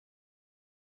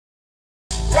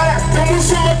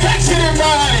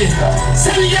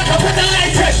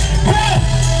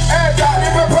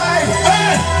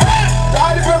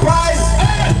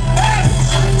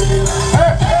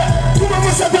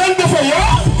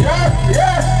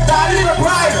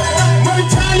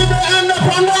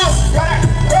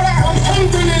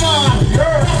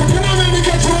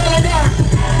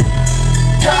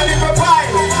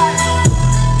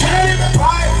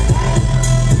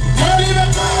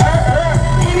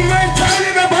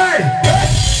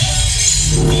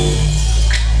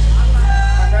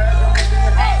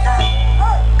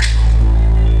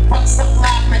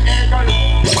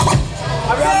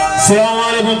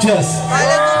Assalamualaikum Cez.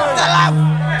 Waalaikumsalam.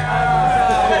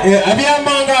 Ya, abi yang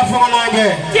mangga fonganange.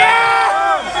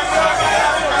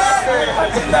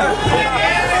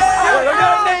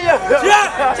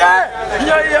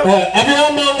 Abi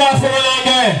yang mangga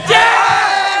fonganange.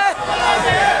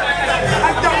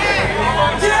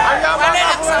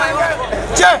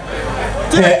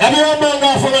 Abi yang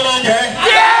mangga fonganange.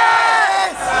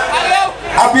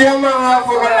 Abi yang mangga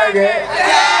fonganange.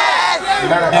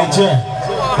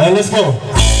 Let's go.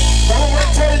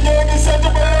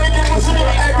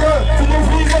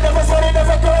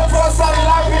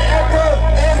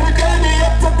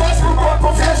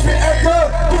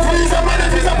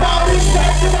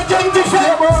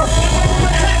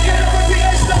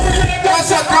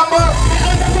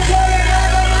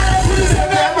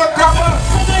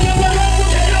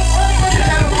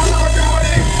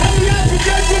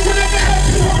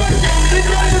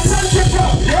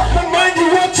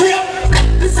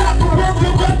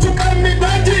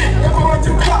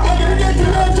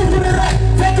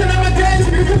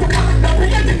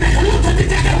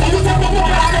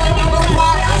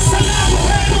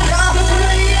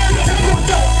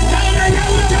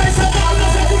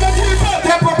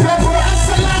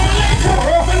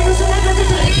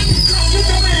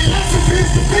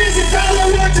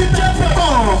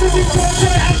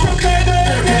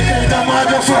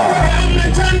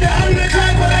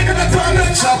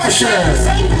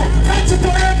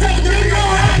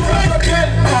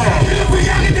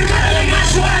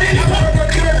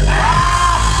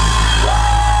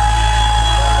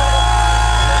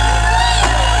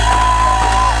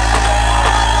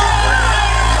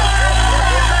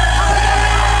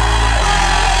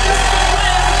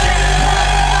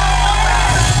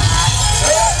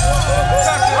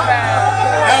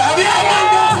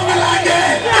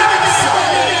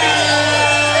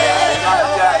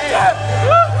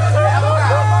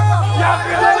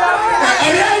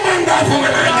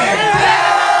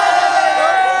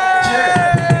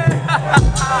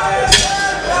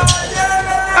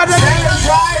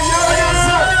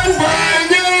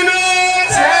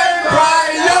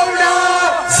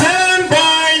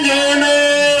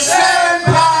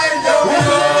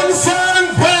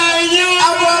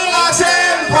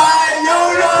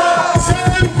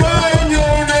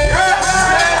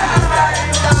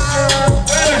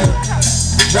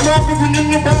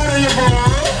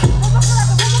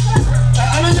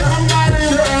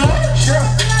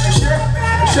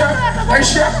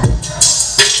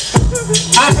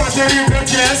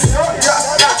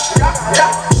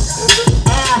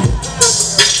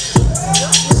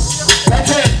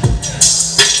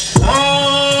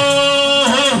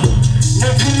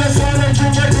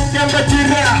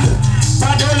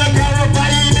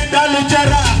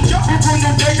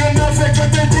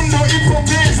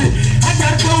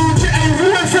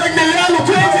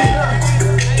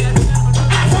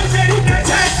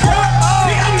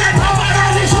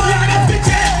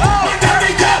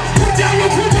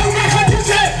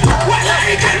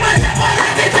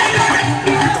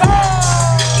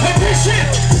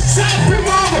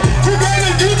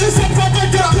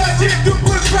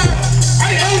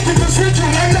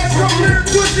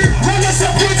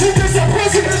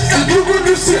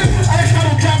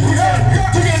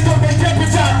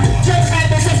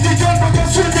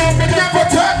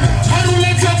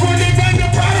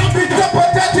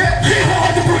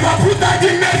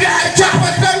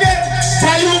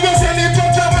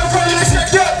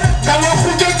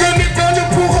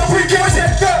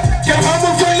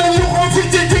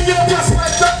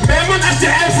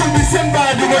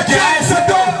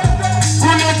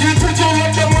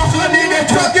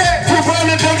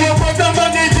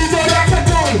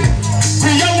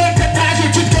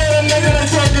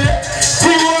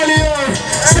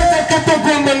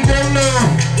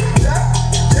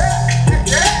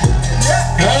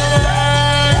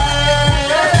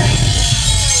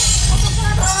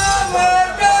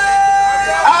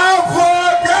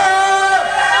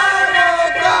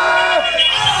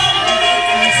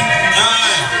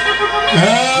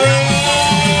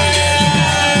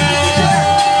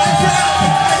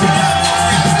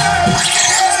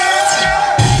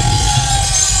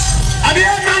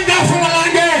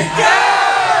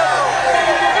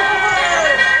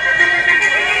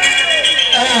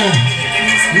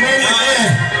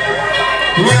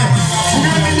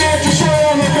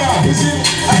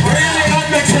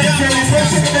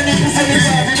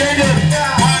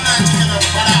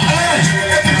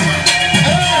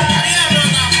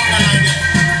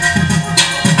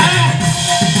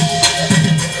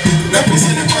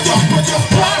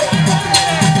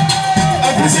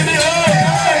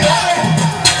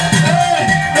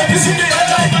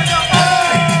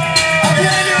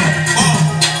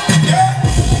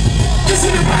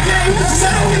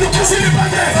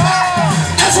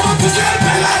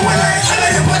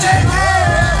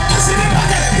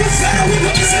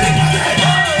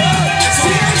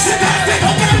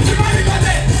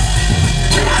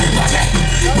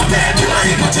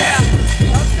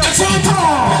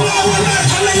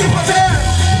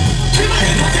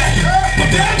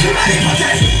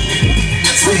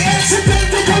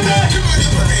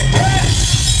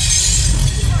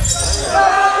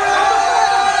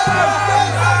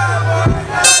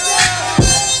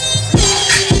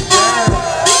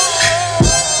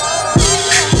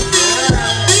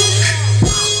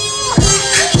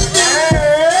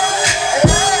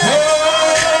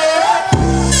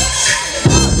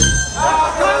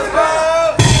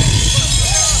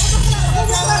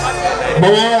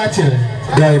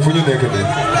 Gars yi fu ñu nekk nii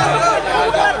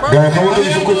gars yi xamante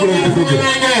ni fu ko mën a dugg.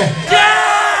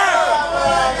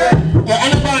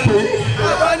 ana bande yi.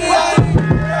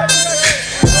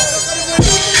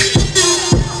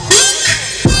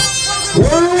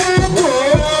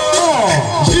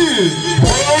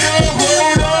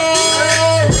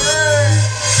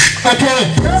 ok.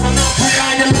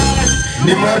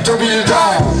 ni marto bi di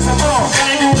taa.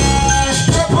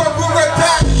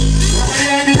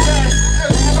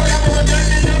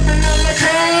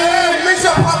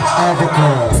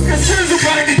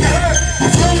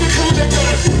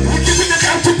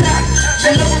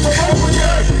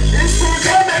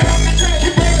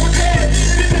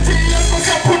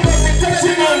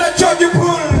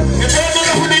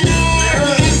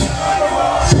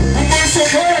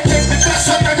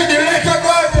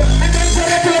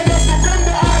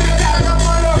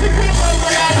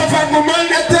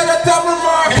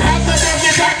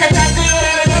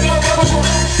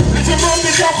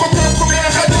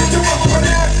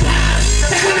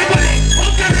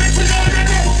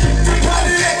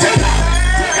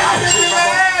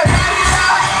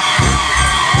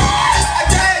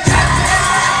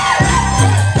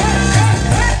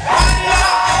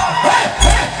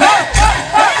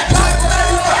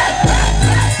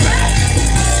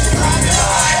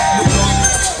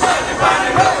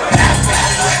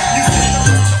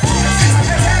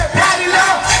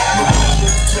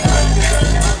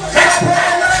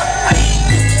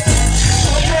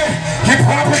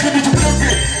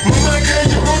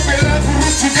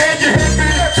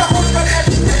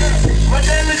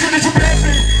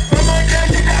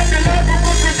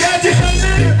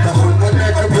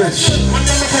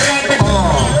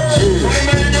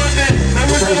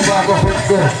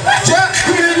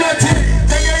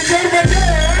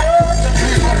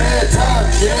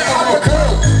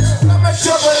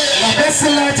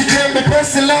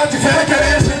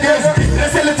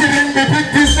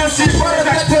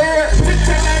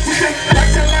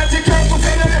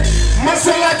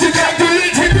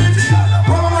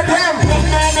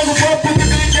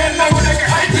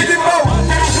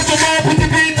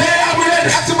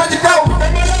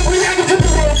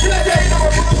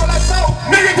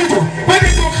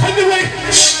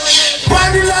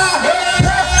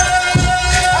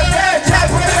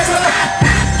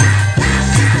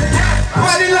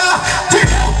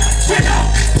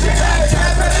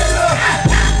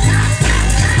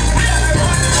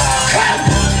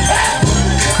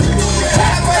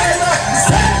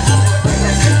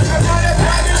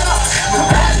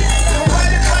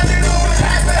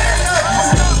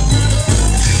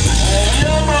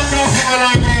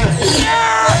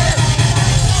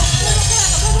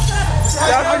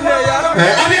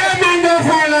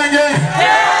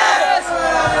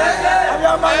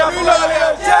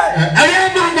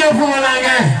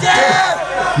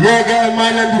 Yeah, guys,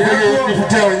 maa ngi leen di bëggee ñu fi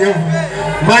teew ñëpp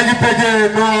maa ngi bëggee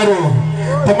Noiro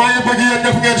te maa ngi bëggee yéen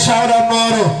ñëpp ngeen shout out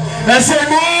Noiro et c'est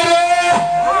Noiro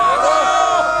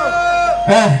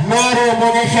Noiro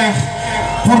moo ngi xeex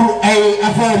pour ay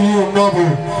affaires yu noble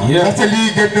parce que lii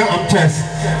gën na am Thiès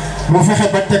mu fexe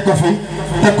ba teg ko fi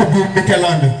teg ko biir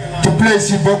Mikeland ci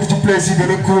place yi bokk ci place yi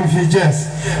gën a cool fii Thiès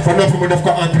ba noppi mu def ko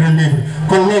entrée libre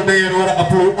kon loolu da ngeen war a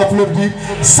applaudir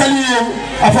saluer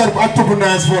affaire bu ak bu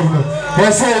nice foofu la. I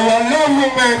say I love you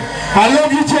man, I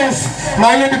love you Thiès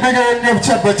maa ngi leen di bëgg yéen ñëpp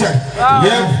cat ba cat.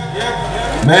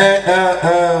 mais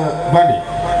Bandi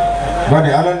Wadi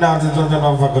alanda to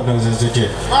no fakko no seke.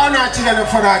 Ana cigana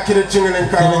fara kire cingana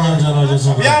kara.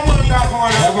 Ya manga ko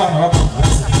wala. Ya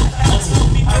ba.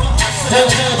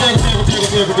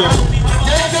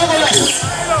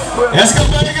 Est-ce que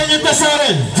pas gagner ta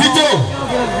soirée? Vito.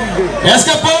 Est-ce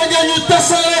que pas gagner ta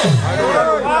soirée?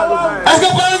 Est-ce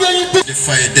que pas gagner ta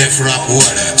fay def rap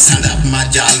wala stand up ma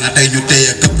jall na tay ñu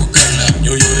téye këpp kër la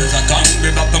ñu yore sa kam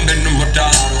bi ba pambe nu mu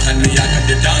taaru xel mi yàgg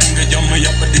di tàng jom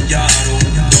yëpp di jaaru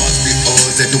doos bi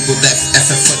osé du ko def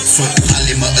effet fët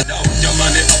xalima daw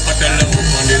jamane ëppatal la mu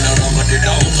mandi la ramati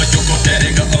daw nga joko tere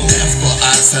nga aw def ko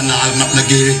arsenal mat na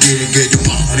géere géeju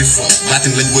ma rifo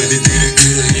batin lañ boy di dire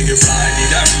ñi ngi fly di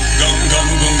dem gam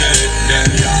gunge dem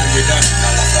yaa ngi dem na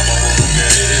la sababu gunge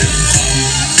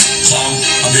xam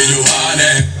abi ñu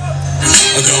waane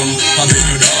agam abi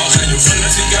ñu doxe ñu fël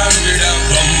si gan bi dem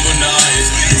bomb nice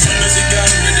ñu fël si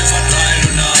gan bi defa try lu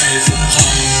nice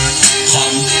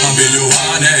xam abi ñu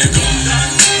waane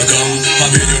agam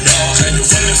abi ñu doxe ñu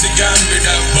fël si gan bi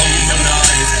dem bomb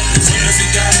nice ñu fël si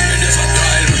gan bi defa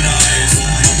try lu nice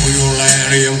yu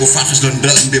leer yëngu faxas la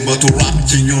ndëm bi mbatu rap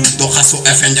ci ñun doxasu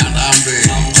efe njàndam bi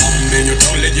xam bi ñu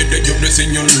toog le ji de jublu si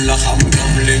ñun la xam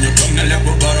li ñu toog na lépp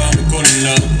borom kun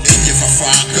la iji fa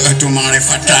faak ëttu maari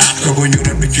fa taak bu ñu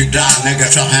rëdd ci daan nega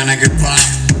taxe negi paak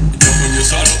joxu ñu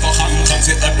solo ko xam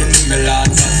si ëttu nu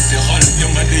melaat fas si xol ñu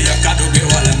ma di ya kàddu gi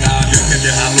wala nga yëkkati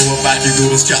xaalu wa bàcci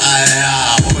durus ca aya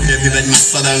bu bëggee di daj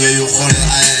masada nga yu xol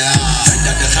aya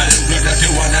jate xel glodati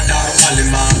wana daaru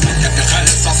xalima jate xel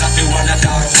sasati wana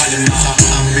daaru xalima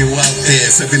xam bi walte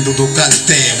sa bindu du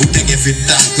kalte bu tege fi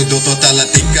tànk dootoo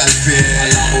talati kalpe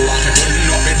allahu waxe doon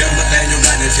noppi dem ba tey ñu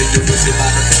gane si juddu si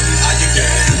baata kon aji ke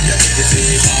yati si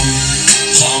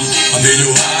xam abi ñu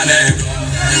waane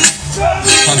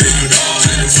abi ñu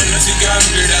doxe ñu fël si gan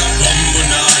bi dem bomb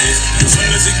nice ñu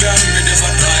fël si gan bi defa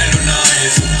try lu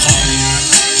nice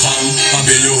xam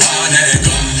abi ñu waane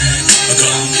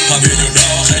abi ñu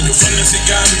doxe ñu fël si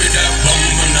gan bi dem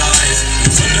bomb nice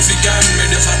ñu fël si gan bi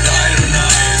defa try lu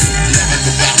nice level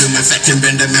bu baax bi ma fekk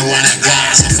mbend mi wane gaa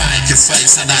sa faay ci fay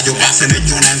sa daaju baax se ne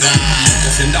cuune nga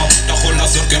si ndaw taxul na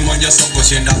surke moo ja sokko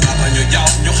si ndaw baba ñu jaaw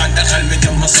ñu xante xel mi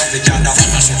jëm ma soppi ca ndaw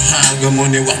faxasu xaal nga moo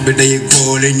ni wax bi day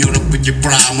góole ñu rëpp ci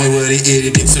pra mooy wëri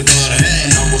iri dik su door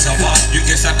nangu sa baat yu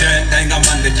gis sa teen tey nga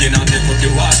mande ci naan te ko di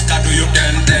waat kaddu yu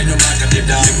teen tey ñu màgg di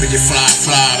daal yëpp ji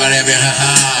fla bare bi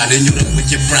haha di ñu rëpp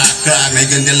ci pra kraa ngay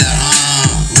gën di leer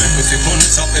wekk si bun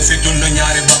soppi si dund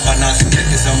ñaari bakkanaas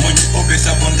kekki sa muñ ubbi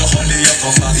sa bun doxali yëpp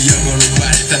fas yëngu lu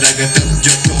bari te daga tëb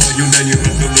jotoo ñu dañu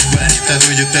rëdd lu bari te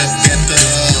duñu tëb gett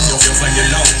yow fa ñu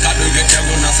law kaddu gi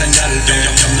tegu na sa njal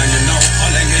jom nañu naw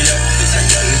xale nga yëpp di sa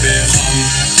njal bi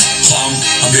xam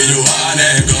abi ñu waane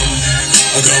gëm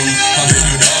abi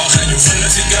ñu doxe ñu fël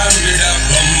si gan bi dem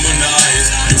bomb nice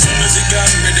ñu fël si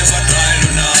gan bi defa try lu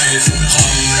nice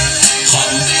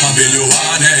xam abi ñu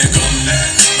waane gëm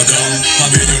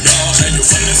abi ñu doxe ñu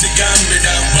fël si gan bi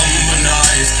dem bomb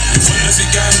nice ñu fël si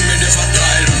gan bi defa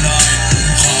try lu nice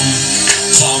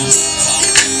xam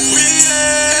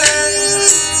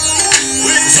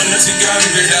fël si gan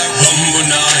bi dem bomb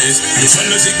nice ñu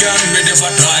fël si gan bi defa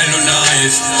try lu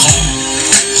nice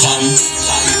xam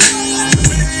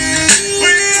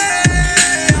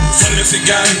fël si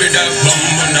gan bi dem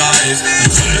bomb nice ñu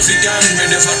fël si gan bi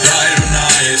defa try lu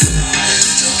nice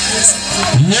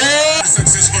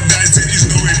success or die there is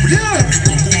no way ni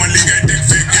ko bu ma li ngay teg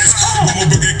fekes bu ma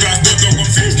bëggee classe dootoo ko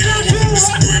fekke wax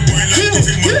si doy boy la ko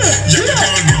fi mën jëkk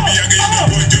teewal bi bi yàgg yi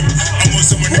boo jëm amoo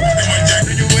sama nit dama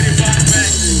jaay ñu wari baax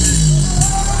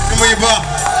ñu muy baax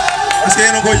parce que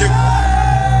yéen a ko yëg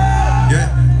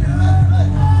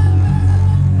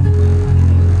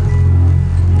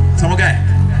sama gaay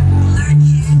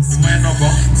ñu may nokko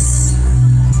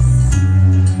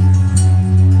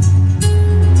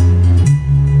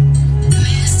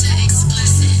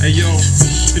hey yo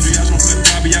situation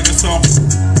fekk bi yàgg sox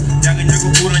yàgg ñàkk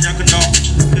buur a ñàkk ndox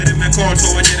xëri mekool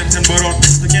soo wàññee dem seen boroot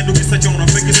te kenn du gis sa coono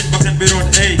fekk sañ bakkan bi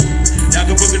root hey yàgg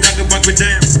bëgg dagg bag bi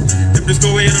dem disco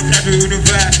wéy yeneen xeetu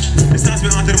univers distance bi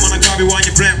entre man ak bi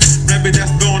wàññi blem bi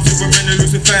des doon super mel ni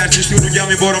Lucifer si suudu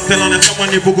jàmmi borom te la ne xamal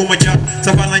ni bëgguma jàpp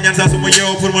sa fan la ñaan saa su ma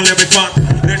yeewoo pour ma lebi fan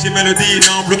réer ci mélodie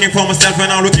now I'm looking for myself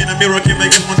and I'm looking in a mirror ki may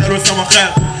gis ma dellu sama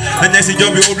xel dañ nekk si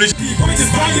job bi obligé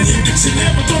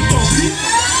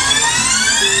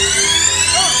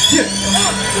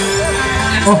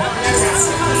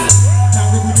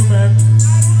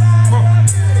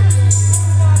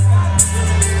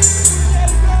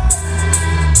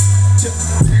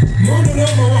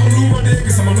mënuloo ma wax lu ma dégg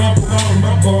sama nopp baaxul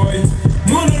ma booy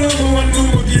mënuloo ma wan lu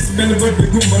ma gis benn bët bi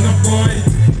gumba na booy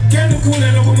kenn ku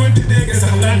ne la ko mënti dégg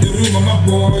sax laaj ruuma ma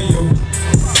booy yow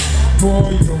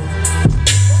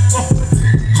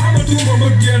tuuma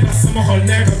mbëggeel ndax sama xol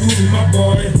nekk tuuti ma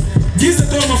booy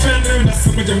gisatoo ma fenn ndax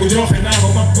sama jëmm joxe naa ko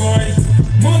ma booy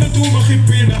moo na tuuma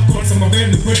xippi ndax kon sama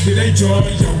benn bët bi day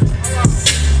jooy yow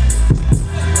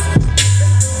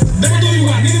dama doy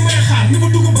waar ni may xaar ni ma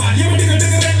dugg baal yow di nga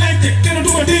dëgg rek lay teg kenn du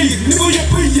ma dee yëg ni ma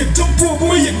yëpp ay yëg jëm foo bu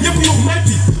ma yëg ñëpp yox may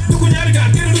bi du ko ñaari gaar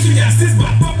kenn du si ñaar 6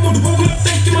 baat Pape Modou boobu la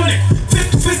tey ki ma nekk face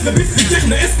to face la bis bi jeex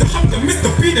na est-ce que xam nga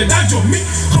Mr P de daa jox mi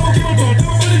xam nga ki ma doon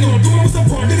dama bari noonu du ma musa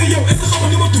boon di nga yow est-ce que xam nga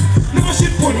ni ma tudd ni ma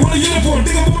shit boon wala yële boon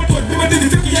di nga bu ma tooj bi ma dëgg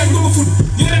fekk yaa ngi nga ma fud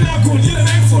yële naa góor yële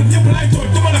naa foon ñëpp laay tooj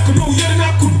dama lakk now yële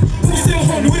naa kun bu ñu seen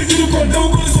xool wéri di koon dama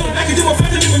ko solo nekk di ma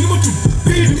fàttali ma ni ma tudd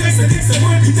bii du ngay sa dégg sa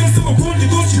mooy di jël sama góor di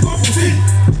góor ci bopp fii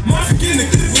maa fi génn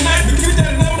clip bu naaj bi ki fi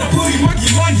tere naw na pour yu mag yi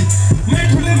maa ngi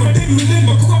maytu leen ma déglu leen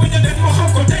ma ku ko bañ a def ma xam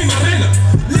ko tey ma rey la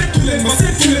lettu leen ma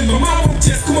seetu leen ma maa moom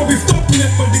Cees ku ma biif topp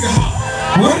leen ma di nga xaar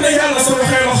war na yàlla sama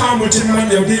xel xamul ci man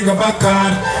yow di nga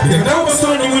bàkkaar di nga daw ba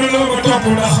sonn mënuloo ma topp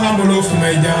ndax xamuloo fu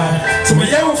may jaar sama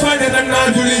yeewu faje dem naa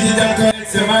julli ji jàkka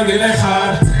se maa ngi lay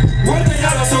xaar war na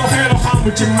yàlla sama xel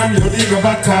xamul ci man yow di nga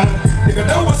bàkkaar di nga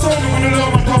daw ba sonn mënuloo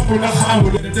ma topp ndax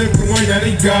xamuloo dëkk mooy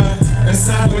ñaari gaar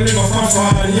instant li ma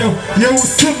fanfaar yow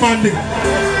seulement nigga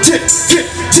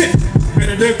ci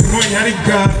benn dëkk mooy ñaari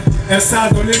gaar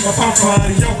instant li ma fanfaar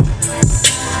yow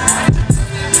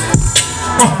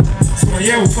suma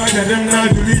yeewu faja dem naa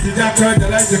julli ji jàkka da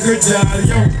lay jëkk jaar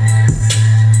yow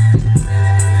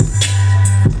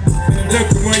benn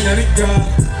dëkk mooy ñaari gaar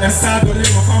instant li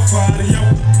ma fanfaar yow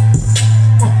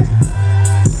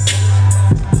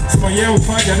suma yeewu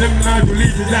faja dem naa julli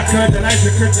ji jàkka da lay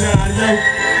jëkk jaar yow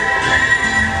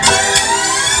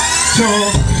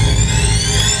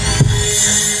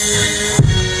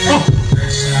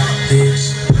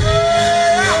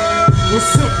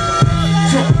what's up?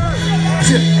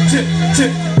 Chip.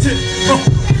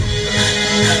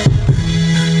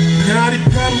 Nyari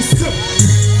car, what's up?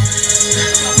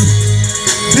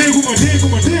 Deguma.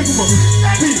 Deguma.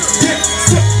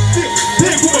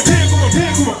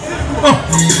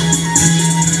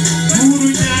 Guru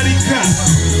nyari car.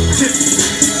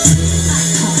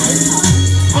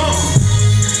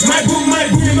 My boom,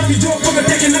 you magi joke, but I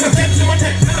take another step to my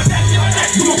tech.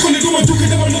 Do my funny, do my juke,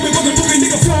 do my love, but I do a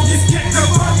nigga frog is cat.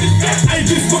 I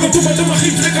just fuck to my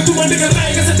hip, like a to my nigga,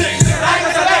 like as a deck.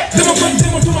 Demo fun,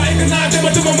 demo to my egg, and demo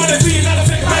to my mother, feel not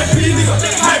affect my P nigga.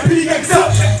 My P gangs up.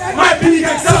 My P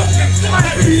gangs up. My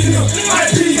P nigga. My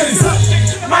P gangs up.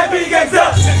 My P gangs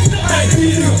up. My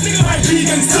P nigga. My P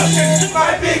gangs up.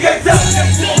 My P gangs up.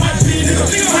 My P nigga.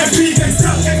 My P gangs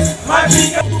up. My P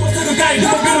gangs up. Guy, do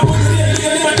my girl,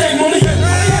 my day, money.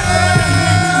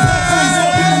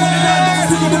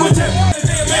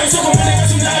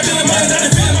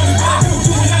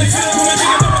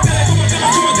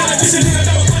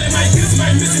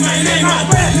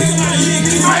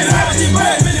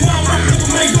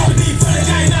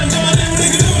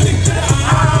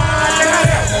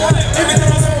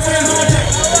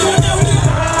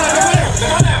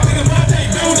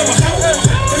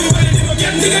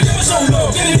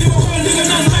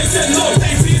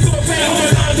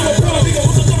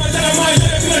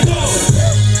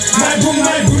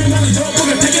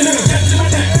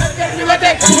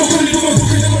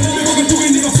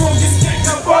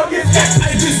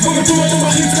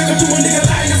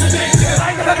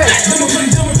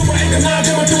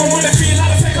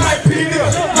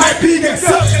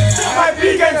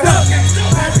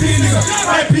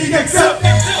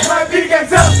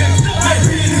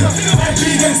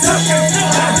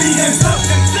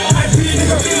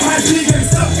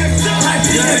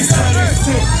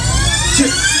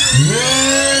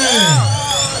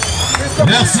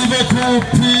 Merci beaucoup,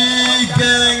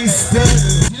 P-Gangster.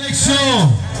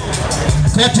 Direction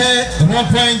côté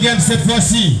rond-point game cette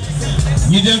fois-ci.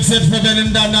 Nous sommes cette fois dans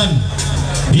Ndanan.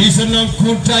 Ils sont dans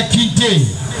Kunta Kinte.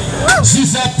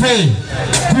 Juste après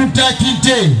Kunta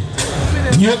Kinte,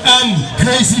 nous avons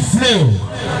Crazy Flow.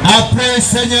 Après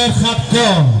Seigneur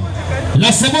Hardcore. Là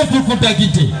c'est bon pour Kunta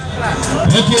Kinte.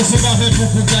 Ok, c'est parfait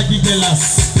pour Kunta Kinte là.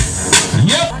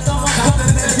 Yep.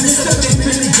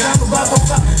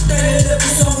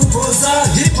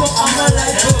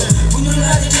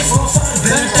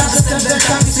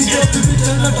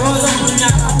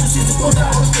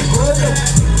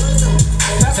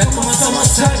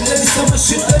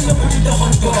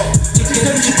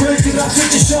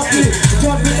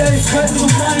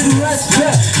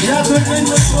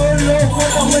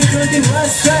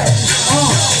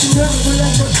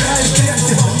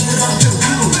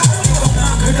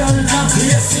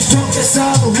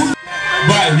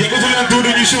 Right, you go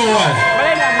to the show, right?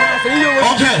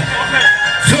 Okay.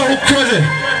 So, crazy.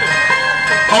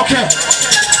 Okay.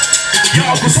 Yo,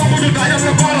 kusoma dudanya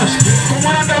mlebalas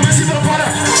Komanda mesi terpara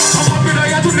Apa beda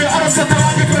ya tuh arah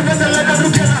setelah diperbezel leda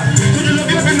dukena Tujuh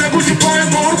lebih bina kunci poin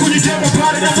Mawar kunci jema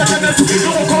pari Nasa jana tuh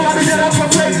Nunggu kola di jarak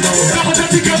papay Nama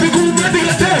jati kami kumu mati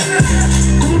ngate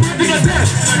Kumu mati ngate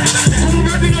Kumu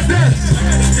mati ngate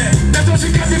Neto si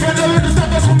kami beda leda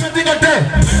tata kumu mati ngate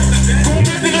Kumu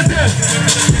mati ngate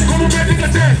Kumu mati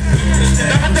ngate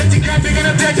Nama jati kami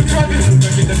gana teji trouble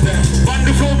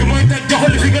Bandu flow bi moy tek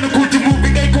joxol fi gëna cool ci move bi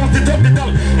ngay compte top de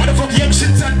dal motherfuck young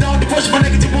shit sat down di push ma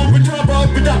nek ci move bi trouble up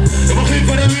bi dal dama xey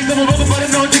bare wi dama bëgg bare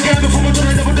non ci gaay fu ma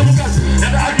tourné dafa dama gas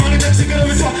dama ak ma ngi dem ci gëna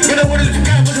wi to gëna wone fi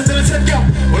gaay ba sa dara set gam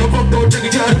wala bok do tek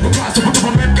ci ar bu pass bu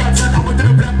dama men gat sa am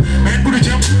dara blam men bu di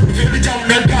jam fi di jam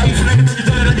men gaay fu nek dañu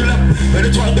dara dañu lam ben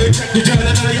to ngay tek di jam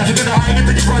la dara ya fi gëna ay nit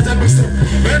ci projet bi sa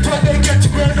ben to ngay get ci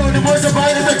gëna do ni mo sa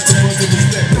bay rek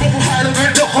dama bu xala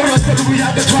men do xoros ko du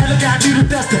yag try la gaay di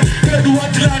test do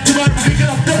what you like to run, pick it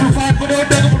up, double five, but don't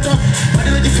double top. But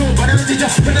then you feel, but then you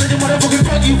just, but then you motherfucking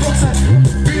fuck you, fuck that.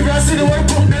 Be rusty the way,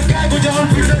 boom, that guy go down,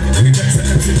 feel it.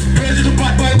 Crazy to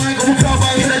bad boy, man, go move out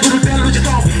by it, I do tell what you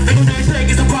talk. They go down, take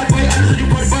it's a bad boy, I do you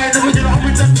bad boy, never get out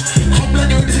with them. Hop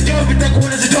like you, this is a job, we take one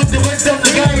as a job, the west up,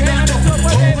 the guy down,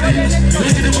 over the years.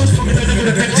 Let's get the most fucking, they're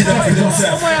gonna take it up, you know,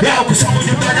 yeah, because some of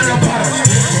you got a para.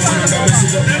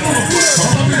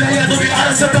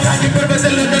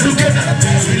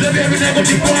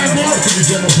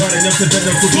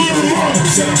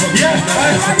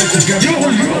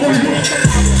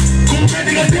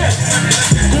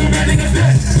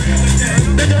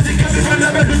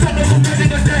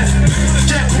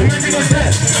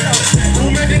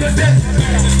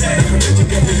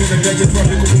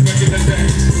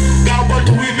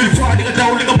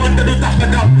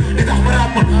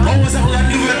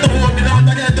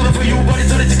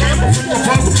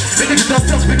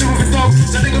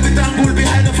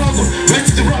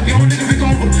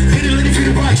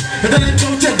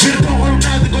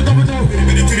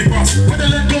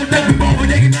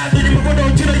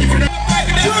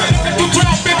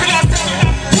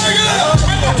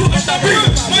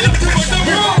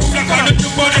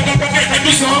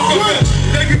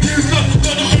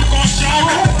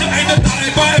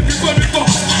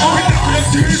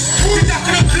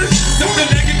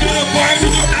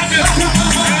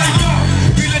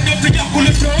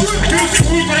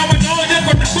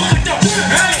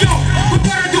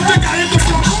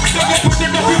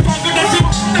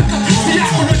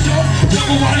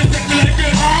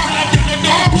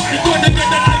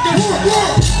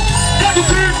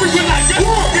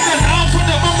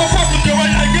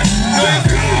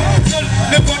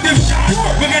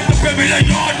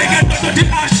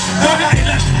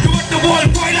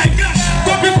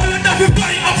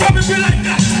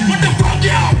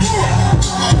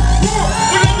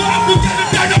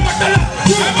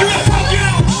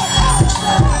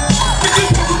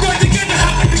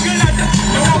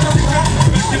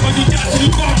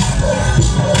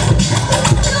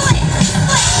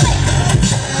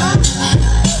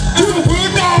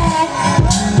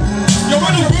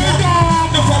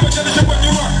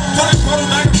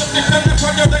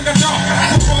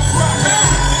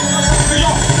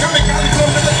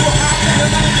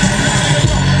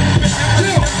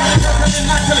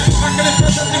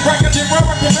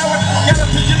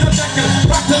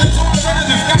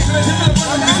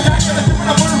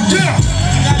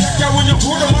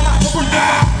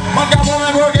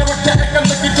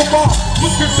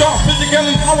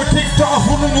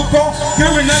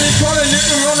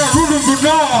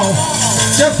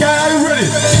 Chef guy, are you ready?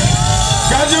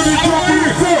 Guys, you need to drop it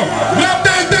before. Left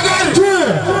hand, take on two.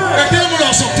 Hey, tell me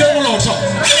also, tell me also.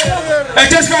 Hey,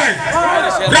 this guy.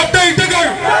 Left hand, take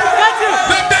on.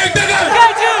 Left hand, take on.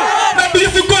 Now, do you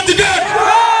feel good to get?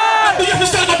 Now, do you feel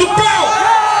start to bow?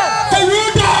 For you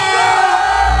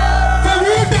down. For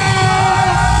you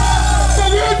down. For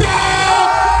you down.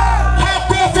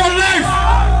 Hardcore for life.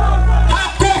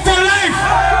 Hardcore for life.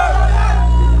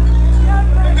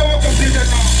 Go up and see that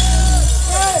now.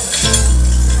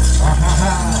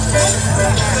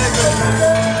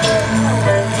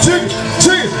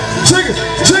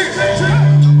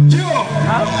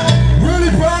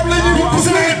 Really probably you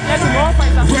represent.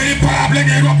 Really probably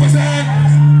you represent.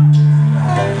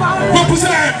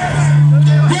 Represent.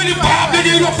 Really probably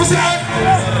you represent.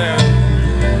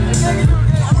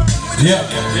 Yeah.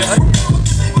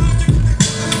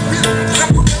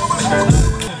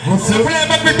 The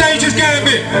playback with Taj is going to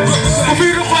be.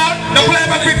 The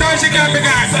playback with Taj is going to be. I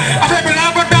have been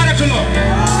out of direction.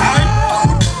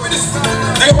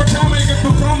 They were telling me to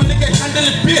perform and they get handled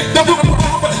in beer. The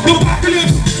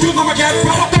apocalypse. You know my cat.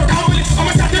 I'm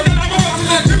a second. I'm a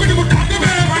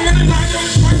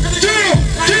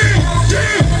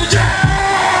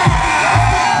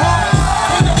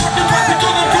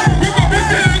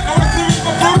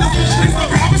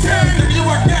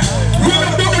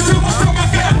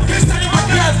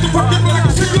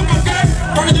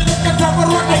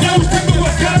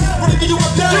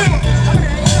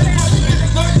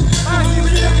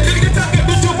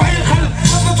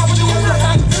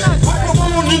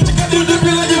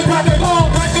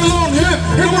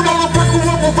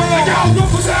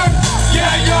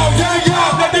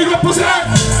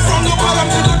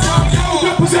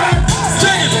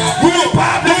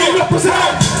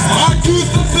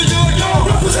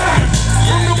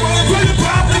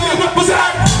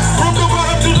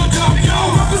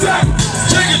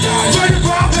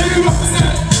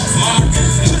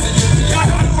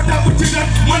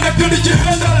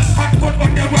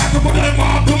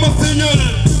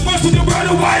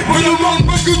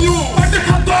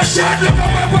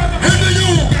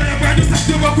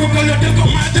ko la del ko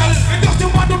maajal dox ci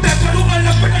modu te ko lu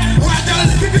ëllëg ba waajal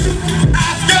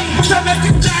askan bu sa nekk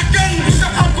jàggan sa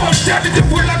xam ko seet ci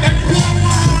fu la gañ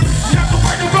ñàkk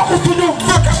fay ñu bokk suñu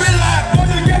vocabulaire boo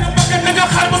ñu génn bëgg na nga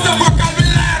xar ma sa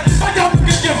vocabulaire ba jàpp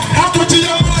nga jëm xatu ci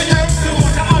yow la yem moo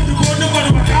tax am ñu ko ne ko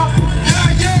ba ka yaa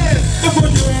dafa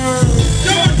ñëw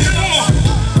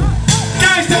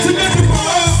guys that's another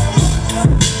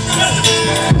ball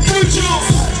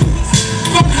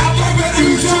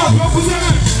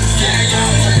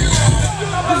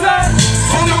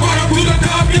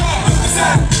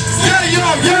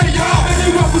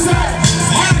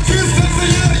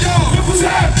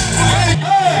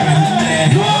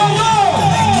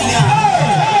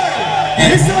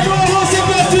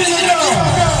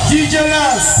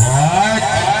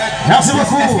Merci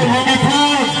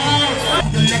beaucoup.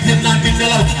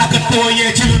 ak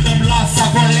tooyee ci lu dem la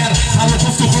sagoleer xale ko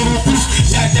su xuru tus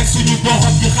yaay teg suñu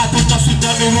doxam di xatu na su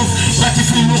dami ruf bàcc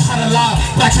fii lu xare la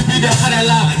bàcc bii de xare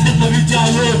la nit ma bi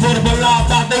jaaloo bor ba la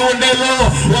baax de wondeeloo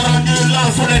wara ñuy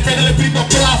laal fu ne tegale prix ba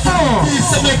plafond fii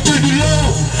sama tëddi loo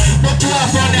ba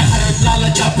plafond ne xarit laa la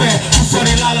jàppee fu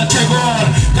sori laa la tegoon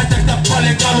ka teg da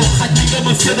pale galu xaj bi nga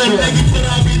ma sédoon léegi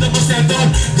përa bi dama seedoon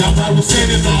jàmbaar bu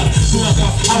seeni naar du la ka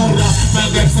amura maa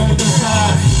ngeeg sama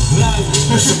defaar laal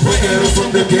ko super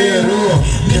from the ghetto,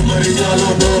 nit ma di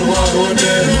jaaloo door waar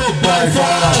wondeelu bay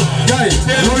faal Guy,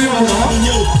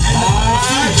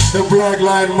 the Black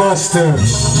Line Master.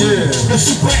 Yeah. the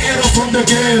superhero from the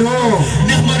ghetto,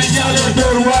 nit ma di jaaloo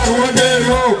door waar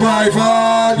wondeelu By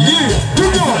far. Yeah.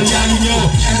 Come on. yaa ngi ñëw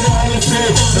and all of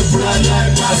it, the Black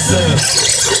Line Master.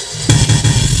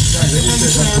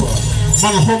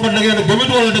 man xaw ma da ngeen a gëmit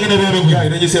wala da ngeen a réeré Guy,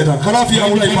 dañuy seetaan. Xanaa fii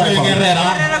amul ay Baye Fall.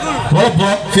 wala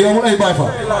boog Fii amul ay Baye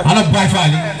Fall. ana Baye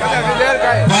Fall yi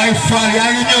Baye Fall yaa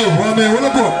ngi ñëw Waaw mais wala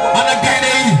boog. ana gaynde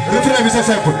yi Refrain bi c'est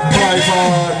simple. Baye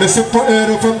Fall, the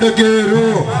superhero from the ghetto.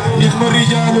 Nit ma di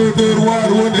jaaloo door waar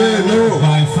wondeelu.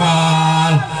 Baye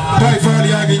Fall Baye Fall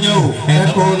yaa ngi ñëw. And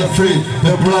all the free,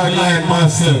 the Black Line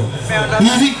Master.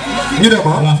 music ñu dem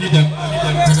ah. waaw ñu dem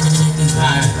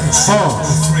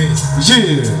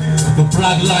Yeah. the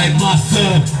Black Line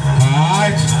Master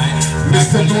alright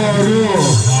Mr. Noiro.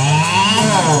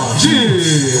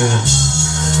 Yeah.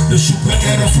 the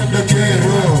superhero from the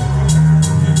ghetto,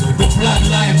 the Black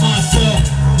Line Master,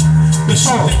 the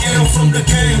superhero from the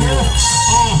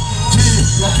ghetto.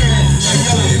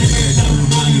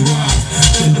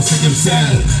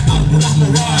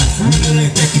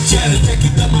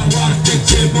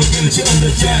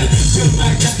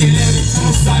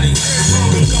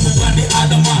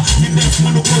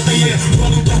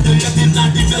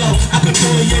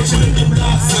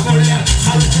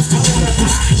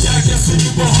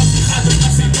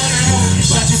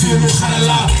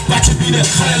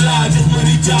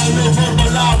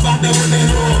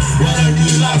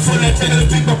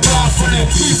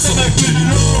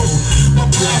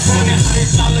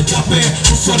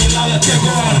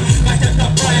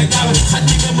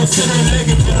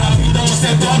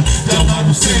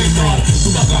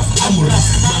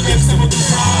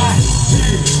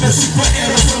 The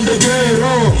superhero from the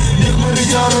ghetto, nit ma di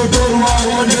jaaloo door waar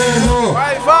wondeelu.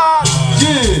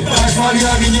 Yeah. Baye Fall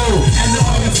yaa ngi ñëw. And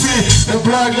all the free, The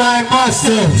Black Line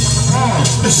Master.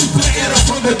 the superhero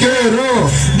from the ghetto,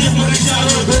 nit ma di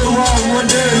jaaloo door waar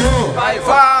wondeelu. Baye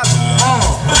Fall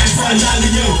yaa ngi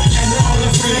ñëw and all the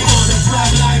free on the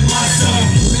Black Line Master.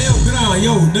 mais yow grand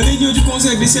yow da ngay ñëw ci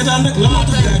concert di seetaan rek la moo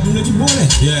tax gars yi du la ci boole.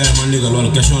 Yeah man nigga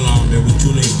loolu question la mais bu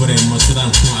cuune yi bëree ma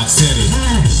seetaan ko ak série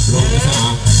loolu dafa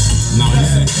ah now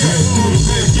listen Tuuru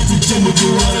bee jiitu jëmm ji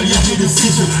waral yàq yi di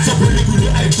siisu soppaliku ni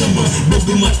ay dëmm bëgg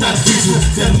ma tar siisu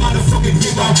seen motherfucking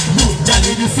hip hop bu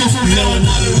jàngi di siisu leewoon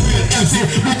naa la real MC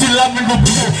lu ci làmmiñ bu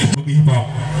bëgg hip hop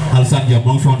Alassane Dia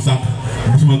moo ngi foon sànq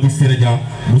musuma gis Siré Dia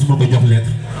musuma ko jox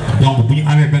lettre donc bu ñu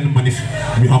amee benn manif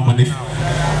ñu am manif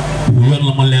yoon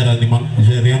la ma leeral ni man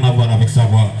j'ai rien à voir avec sa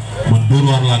voix man Dóor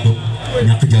waar laa gëm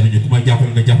ñàkk jariñu ku may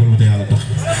jàppale nga jàppale ma te yàlla tax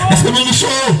est-ce que moo ngi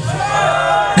show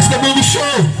est-ce que moo ngi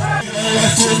show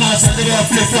Suna sadria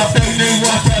flip flop technique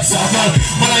water sabal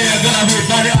malaya garabi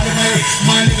bari armay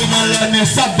maliga malane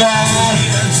sabal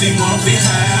MC mo fi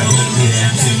xaar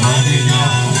MC mo di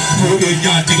ñaw mu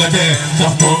ñaan digate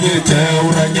sax mo ngi teew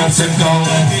ra ñaan seen kaw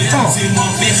MC mo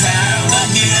fi xaar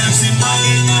MC mo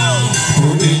di ñaw mu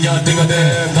ñaan digate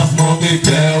sax mo ngi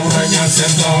teew ra ñaan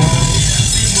seen kaw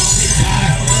MC mo fi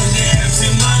xaar MC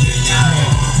mo di ñaw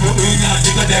mu ñaan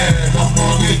digate sax mo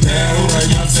ngi teew ra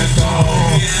ñaan seen kaw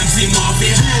MC mo fi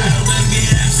xaar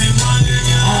MC mo di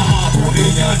ñaw mu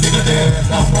ñaan digate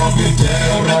sax mo ngi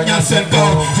teew ra ñaan seen kaw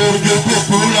pour ñu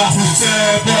ko la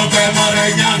c'est bon que ma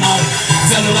reñanal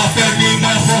c'est la ferni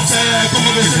ma josé como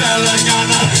que será la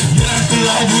ñaanal yaram ku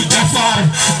law bu jafar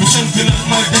bu sant nag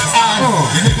ma def aar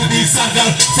nekk di sargal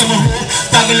sama xóor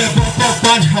tàggale bopp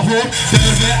bañ xaxóor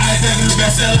dërbe ay teg lu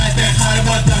bees lay teg xaar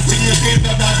ma tax ci yëkkëy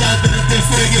ba daal dara te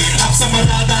frégi ak sama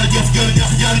raadaar jëf jël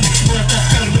ñax jël mu la tax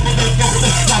xel lu ma dal bokk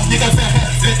laaf ñi nga fexe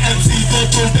leen MC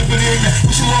tool te bërime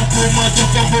bu si wax pour ma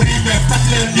jox ko rime fat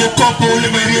leen ñu kopp li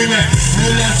may rime lu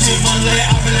leen ci man lay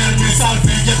ameleen misaal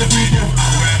fi jënd bi ñëw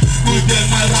kuy del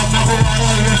may rab na ko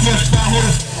waral refes baaxul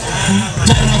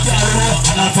jarna ci allo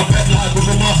analphabète la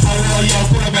bëgguma xaloo yow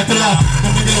ku la bett la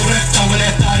dama ñëw rek tàmbale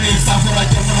taari safara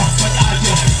jamono faj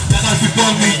aajo dangal fi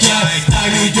doom mi jaay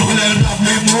taari jox leen rab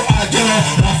li mu aajo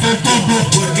rafet tudd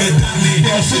porque dani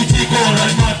de su ci ko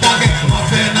lañ ma tàgge ma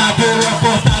fee naa ko wa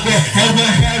ko tàgge helme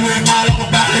helme maa la ko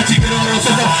baax ci gënoon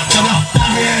soto sama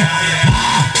tàgge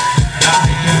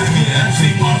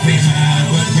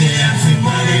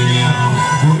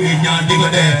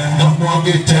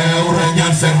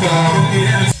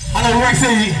alors wengsa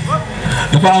yi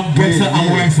dafa am gangsa am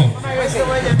wengsa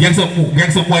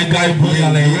gangsa mooy gars yi buur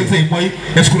yàlla yi wengsa yi mooy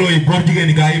escroc yi boor jigéen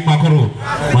yi gars yi makaro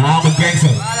man am gangsa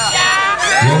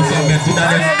gangsa mais tu da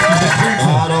def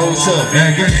gangsa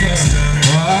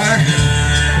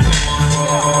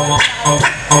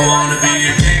I wanna be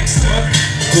a gangster.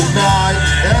 Tonight,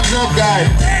 hands up, guys.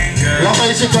 Loxo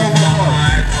yi si kaw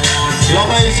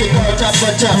loxo yi si kaw cap ba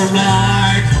cap.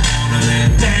 Tonight,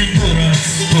 dangerous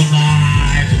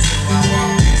tonight.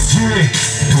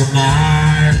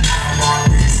 Tonight,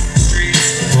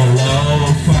 for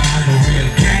love, find a real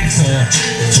gangster.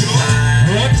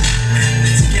 What?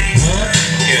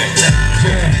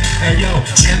 Hey yo,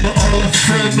 and the all of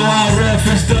friend noir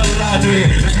reference the lottery.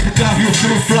 Got you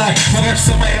free fly, forget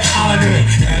some honor.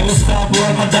 I will stop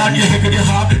where my dad, you think you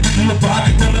have it to the back,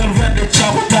 the little red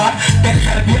chop that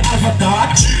can be alpha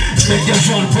dot. Make your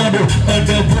John brother,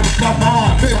 the book, come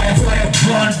on. Fire,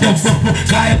 burn the book,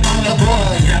 guy on the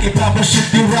boy. Yaki Papa shit,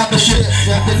 you rock the shit.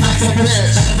 Yaki not the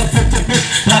best, the 50 bit.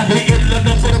 Not be in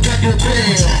London for the get your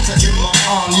pay.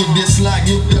 You dislike,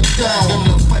 you get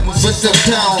down. With the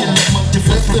town,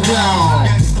 flip around.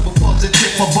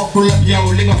 Positive for buckle up, yo,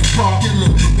 ling of park.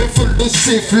 Before the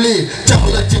safely,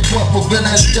 chocolate chip up,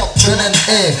 beneen job, beneen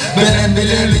air. Beneen bi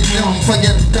leen li ñoom fa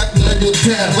ngeen tag la di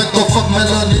teer. Wake up ak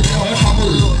meloni ñoom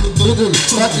xamul. Dudul,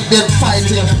 but again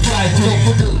fighting.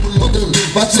 Budul,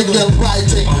 but again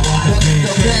writing.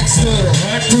 The gangster,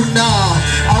 tonight,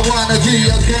 I wanna be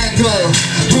a gangster.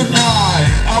 Tonight,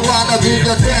 I wanna be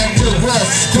the dangerous.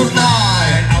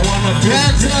 Tonight, I wanna be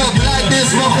hands up like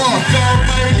this, mama.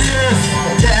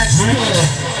 Gangster,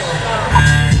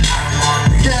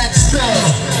 gangster,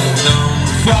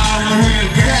 Found a real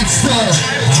gangster.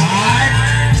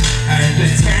 And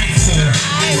it's gangster.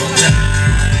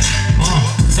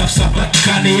 Sab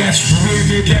Kanye West,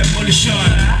 really demolition.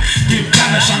 Deep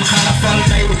Kanashan Khalafal,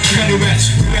 Kanye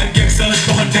West, real gangster.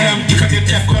 Don't damn, you can't get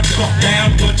got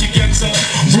down, don't you gangster?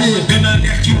 Gonna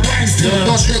let you gangster.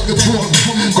 Don't take a boom,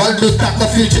 call the Taka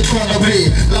future gonna be.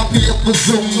 Lappy up a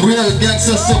zoom, real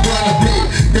gangster, so wanna be.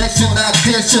 That's your not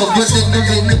gangster, but in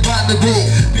the wanna be.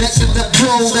 That's in the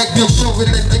pro, like you show it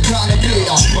like the gonna be.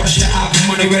 What's your app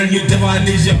money when you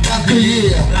devise your Monkey,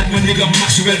 yeah. like my nigga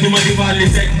Maxwell, do my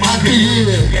devise Monkey,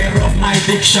 yeah. Get off my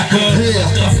dick, shaka.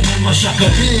 Tough on my shaka.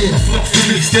 Fuck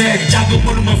Felix, dead. Jagger,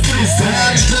 one of my Felix.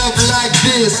 Hands up like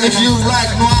this if you like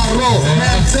Noiro.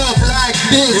 Hands up like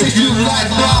this if you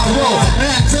like Noiro.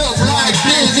 Hands up like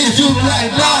this if you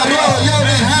like Noiro. Yo,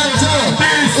 then hands up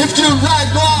if you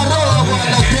like Noiro. I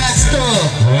want a gangster.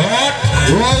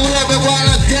 Roll up, I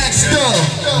want a gangster.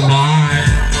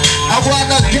 I want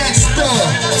a gangster.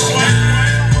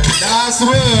 That's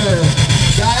real.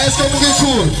 Guys, come get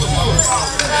cool.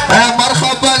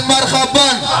 Marhaban,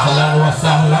 marhaban.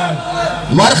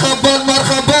 Marhaban,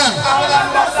 marhaban.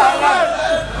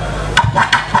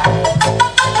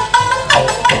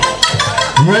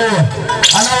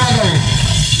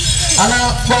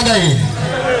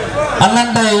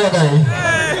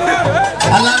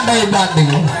 Alandai bandi.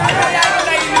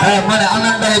 Mana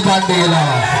alandai bandi lah.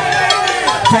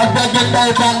 Pada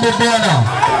gendai bandi mana?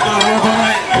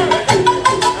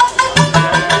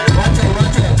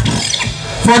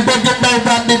 Pada gendai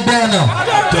bandi mana?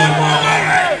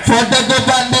 Pada gendai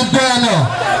bandi mana?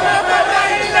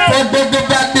 Pada gendai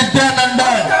bandi mana?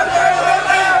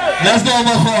 Let's go,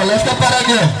 Maho. Let's go,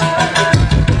 Paragon.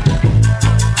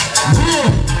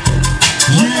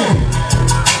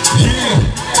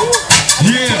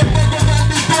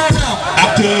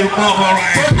 After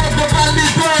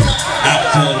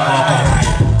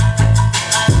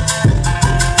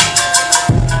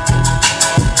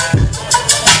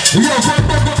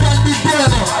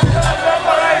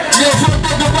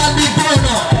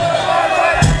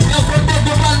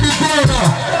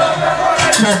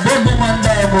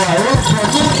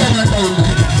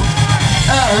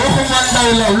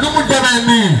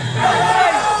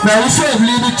we serve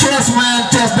lead chest man,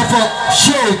 chest the fuck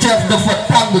show, chest the fuck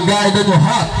tag the guy that you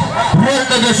hot. Roll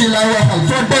the sila wakal.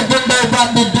 For the good day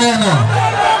bandit trainer.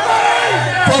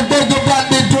 For the good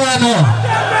bandit trainer.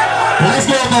 Let's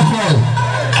go my friend.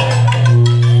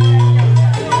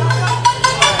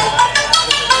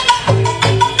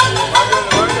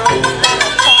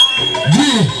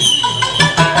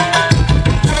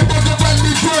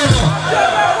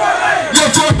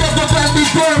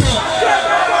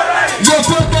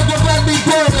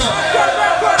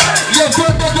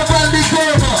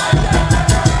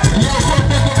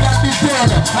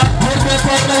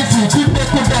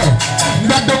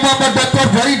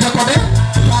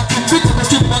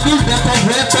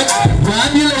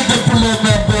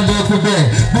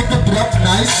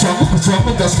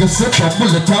 That's the set up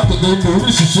with the top of the new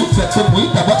shoot that the way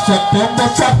the box up on the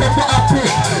top of the upper.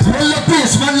 Roll a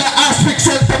piece, man, like aspect,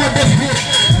 set to the hit.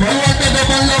 No one that the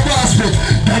man love aspect.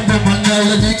 Then the man,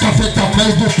 the coffee, the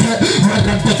made the pet, rather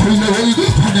than the pull away.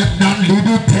 And it non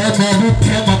little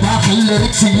tear, my back,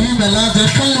 lyrics in the last,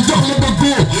 and call it all of the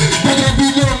good. But there be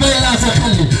no mail as a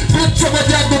Kelly. Bits of a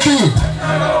jab the beat.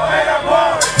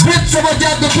 Bits of a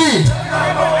jab the beat.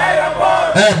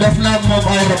 Eh, definitely mob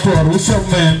aeroport, what's up,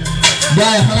 man?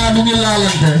 Guy, xanaa du ñu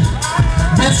laalante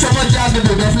bit sama jàgg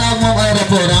bi def naa moom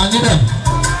aéroport a ngi dem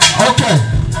ok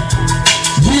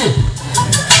ji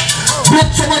bit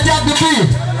sama jàgg bi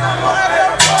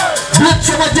bit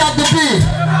sama jàgg bi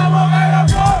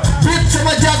bit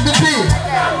sama jàgg bi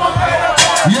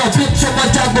yo bit sama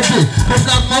jàgg bi def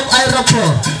naa moom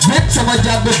aéroport bit sama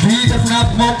jàgg bi def naa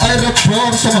moom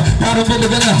aéroport sama taaru bi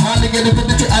benn xaali ngeen di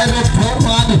bind ci aéroport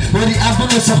maa ngi wari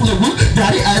àdduna soxlawul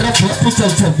daari aéroport fu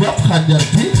sel sa bopp xanjar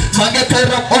bi maa ngi koy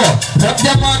rap rap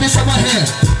jamaani sama xeer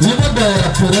li ma doy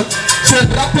rappeur seen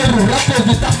rappeur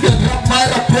bi tax ngeen rap maay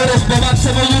rappeur ba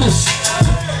sama yurus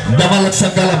damal ak sa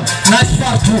galam nice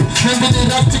partout men bi di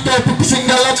rap ci kaw tukki si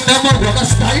ngalam ne ma waga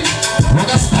style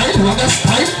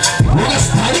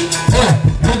oh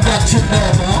bu baax ci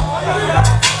neema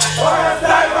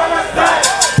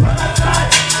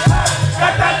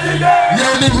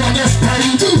yow ni waga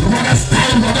style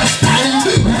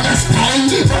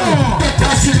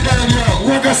that's it there yo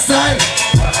waga style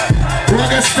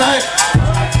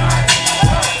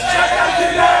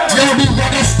yo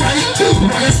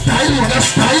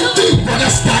ni waga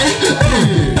style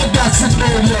that's it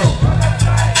there yo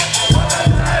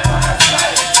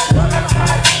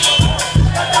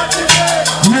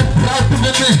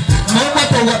no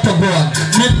matter what the world,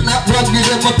 not what we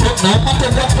do, no matter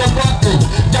what the world is.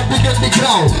 Jumping in the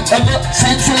ground, ever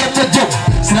since you left the jump,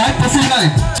 slide for the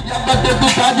line. Yamba de do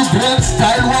body brain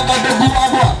style, wanga de do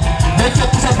agua. Make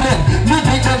up to brain. Me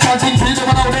think that something freedom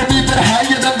and already they're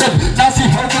higher than them. Now see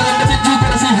how they're in the big you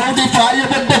better see how they fire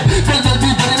than them. Tell them be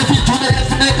better if you do the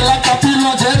ethnic like a feel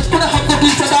on jets. Gonna have to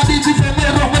teach that I need to feel me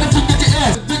wrong when you get your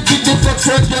ass. Big fuck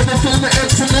said get the film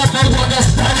excellent. Wanga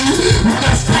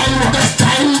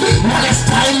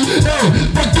style, no,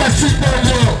 but that's it there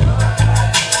yo.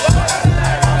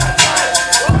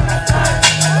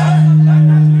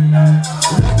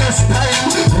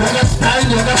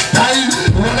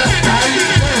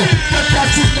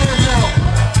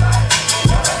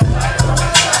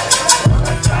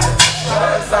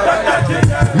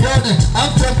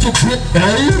 I'm trying to quit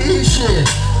hey shit.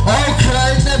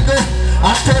 Okay, nigga,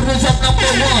 I thought was up number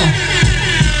 1.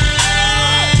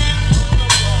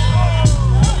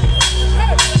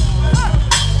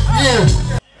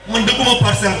 Man dëgguma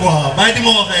parcelle quoi bàyyi di ma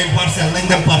wax ay parcelle nañ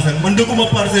dem parcelle man dëgguma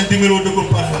parcelle numéro dëggul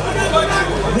parcelle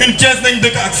ñun Thiès nañ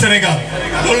dëkk ak Sénégal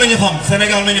loolu la ñu xam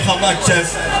Sénégal nañu xam ak Thiès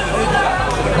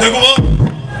dëgguma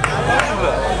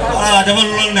ah dafa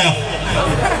lu la neex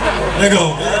dégg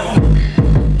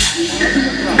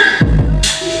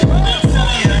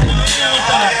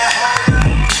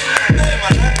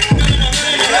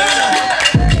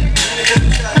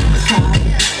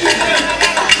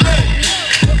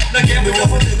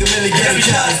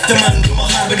the man do my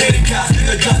heart but they cast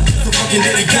nigga just so fucking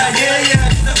dedicated yeah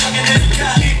so fucking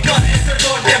dedicated got it so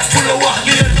don't get full of walk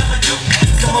you never do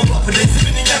some pop they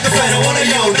spinning like a fight I wanna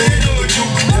yo they know you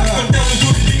come down to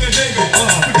the thing and they go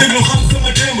xam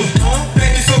sama demb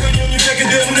tey so ko ñu fekk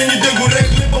dem nañu deggu rek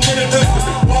lepp mëna dëgg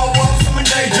waaw sama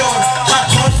day jor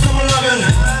hot sama label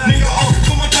nigga off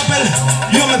comme t'appelle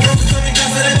yo me professeur en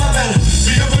casa de babel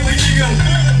bi dafa may digal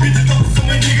bi di top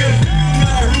sama digal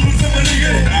na lu sama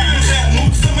digal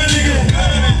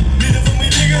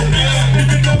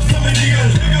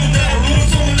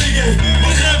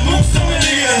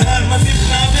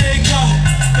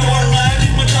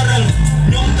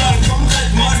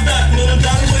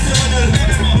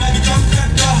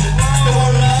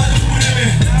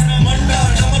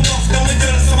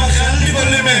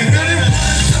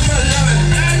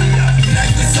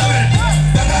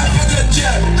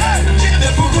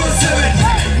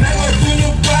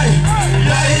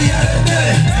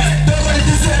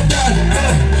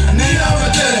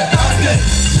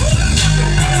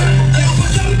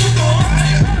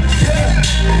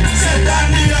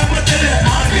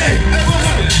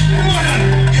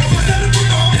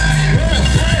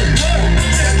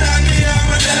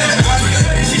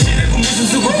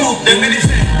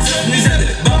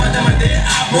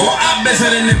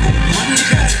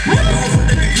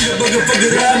bëgg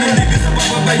fëgg raami ndigg sa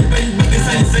papa bañ bëgg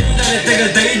sañ-sañ dale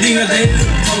tegal day dinga day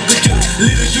xam ko cur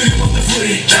li la curi wax na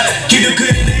furi kii de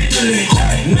kër yi day tulli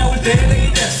nawul tey day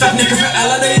def sax ni ko fe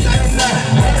ala day tax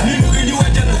ni bëgg ñu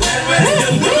wàccal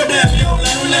jël bëgg dem yow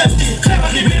lanu leef ci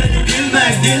xebax yi bi nañu gil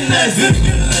naag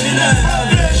virgule la di naan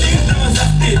li nga dama sax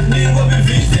ti ni boobi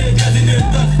fii see kasi nit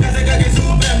dox kase kake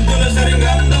suubem du la sari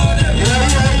nga am doo dem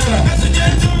kasu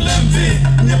jeen tur lam fi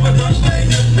ñëpp a doon bay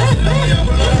ñëpp dama yomb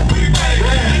loolu buy bay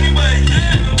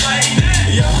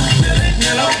yow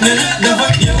nelaw ne na dafa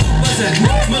yow baset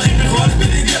ma xibi xool bi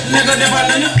di gët ne ko defal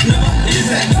nañu na ma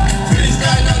ise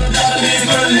freestyle loolu dara lii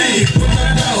ko lii bu ma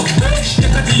daw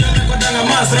yëkkati yow ne ko danga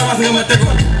maas ramas nga ma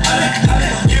tegoon ale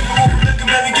jéem a waxu dëgg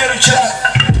mel ni geelu caas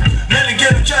mel ni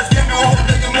geelu caas jéem a waxu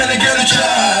dëgg mel ni geelu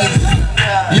caas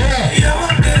yow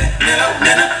nelaw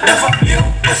ne na dafa yow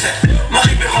baset ma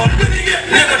xibi xool bi di gët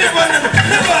ne ko defal nañu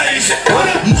na ma ise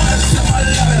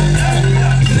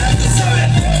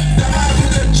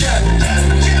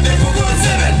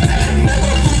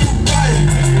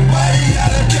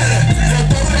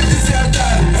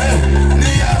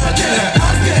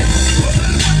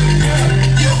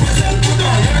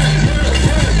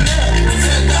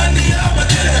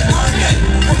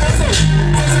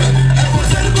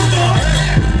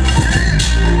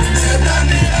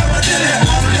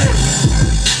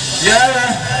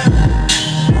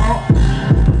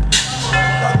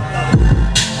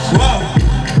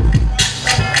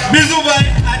Bisous, bye.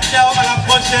 Ciao, à la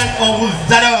prochaine. On vous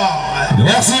adore.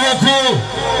 Merci beaucoup.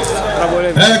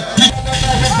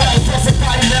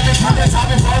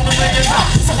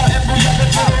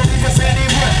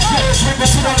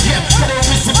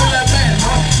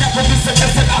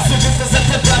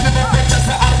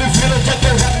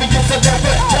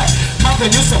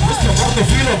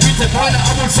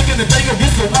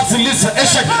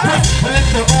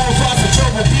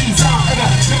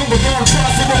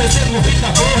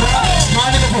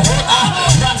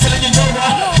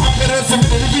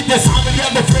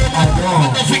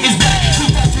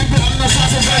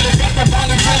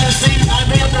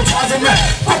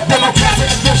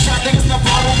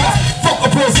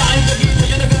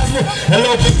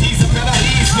 Hello, petits, I'm gonna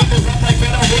leave. With the rap like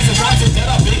better ways of rising. Get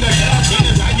up, bigger, get up,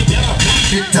 bigger, now you get up,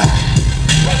 bigger.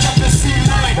 Watch out the C9.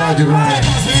 Watch out the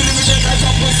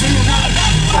C9.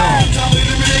 Come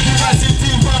eliminate you guys in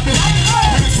team rapping.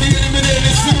 You see eliminate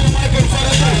this team, Michael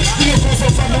Faraday. You go so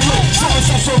far away,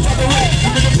 so far away. You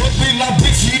make a book, we love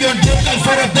bitch, you don't take that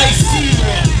Faraday, see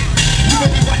it. You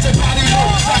make me watch your body go.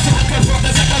 That's how I can run,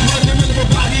 that's how I can run, you make your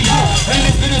body go. And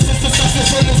this business is the success,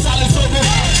 so the solid, so good.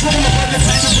 Come on, the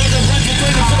time to go, the run, you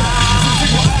take it so.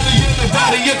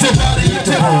 Body, you take body, you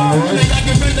take body. They got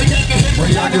good, they got good.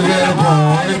 We got good,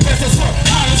 boy. The best is up.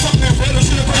 I was something better,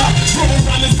 should have put up. Throw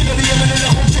around this nigga, the end of the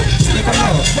whole shit. Should have put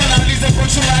up. But I need to put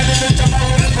you right in the jump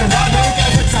out with the ride. Don't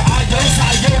get it to I-yo,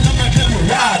 I'm not gonna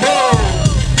ride.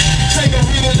 Take a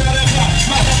read of that and rock.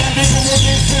 My God, this is what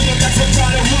this is. That's a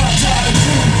try to run, try to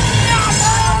do.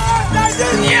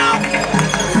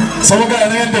 Sama gars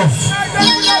na ngeen def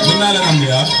mën naa leen am ni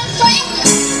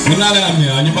mën naa leen am ni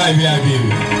ñu bàyyi VIP bi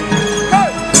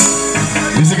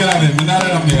li si gën a mën naa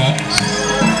leen am ni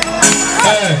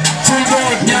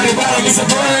ñaari baaraam yi sa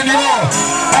boole ni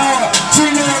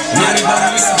ñaari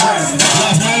baaraam yi sa boole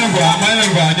las may leen ko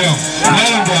ñoom may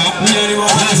leen ko ñaari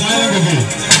las may leen ko fii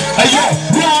ayo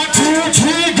 1 2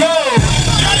 3 go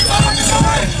ñaari baaraam yi sa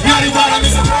boole ñaari baaraam yi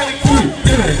sa boole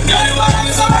ñaari baaraam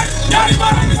yi sa boole ñaari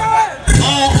baaraam yi sa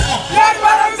boole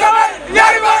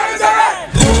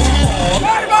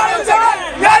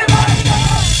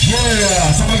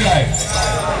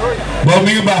Bon,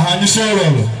 mi ngi baax ñu show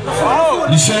loolu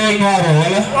ñu show noir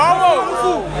wala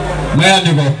mayal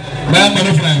ñu ko mayal ma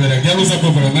refrain bi rek yàlla sa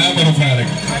bopp rek mayal ma refrain rek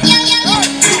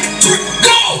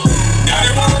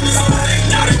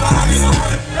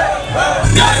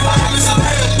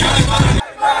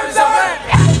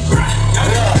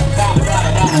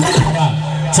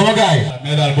sama gars yi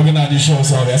mais daal bëgg naa ñu show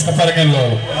soor est-ce que pare ngeen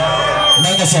loolu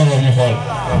maa nga soor ñu xool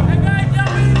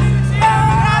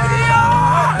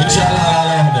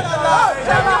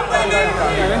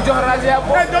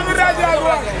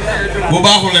bu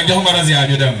baaxul rek jox ma razia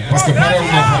ñu dem parce que pare wu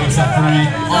ma xool sax pour yi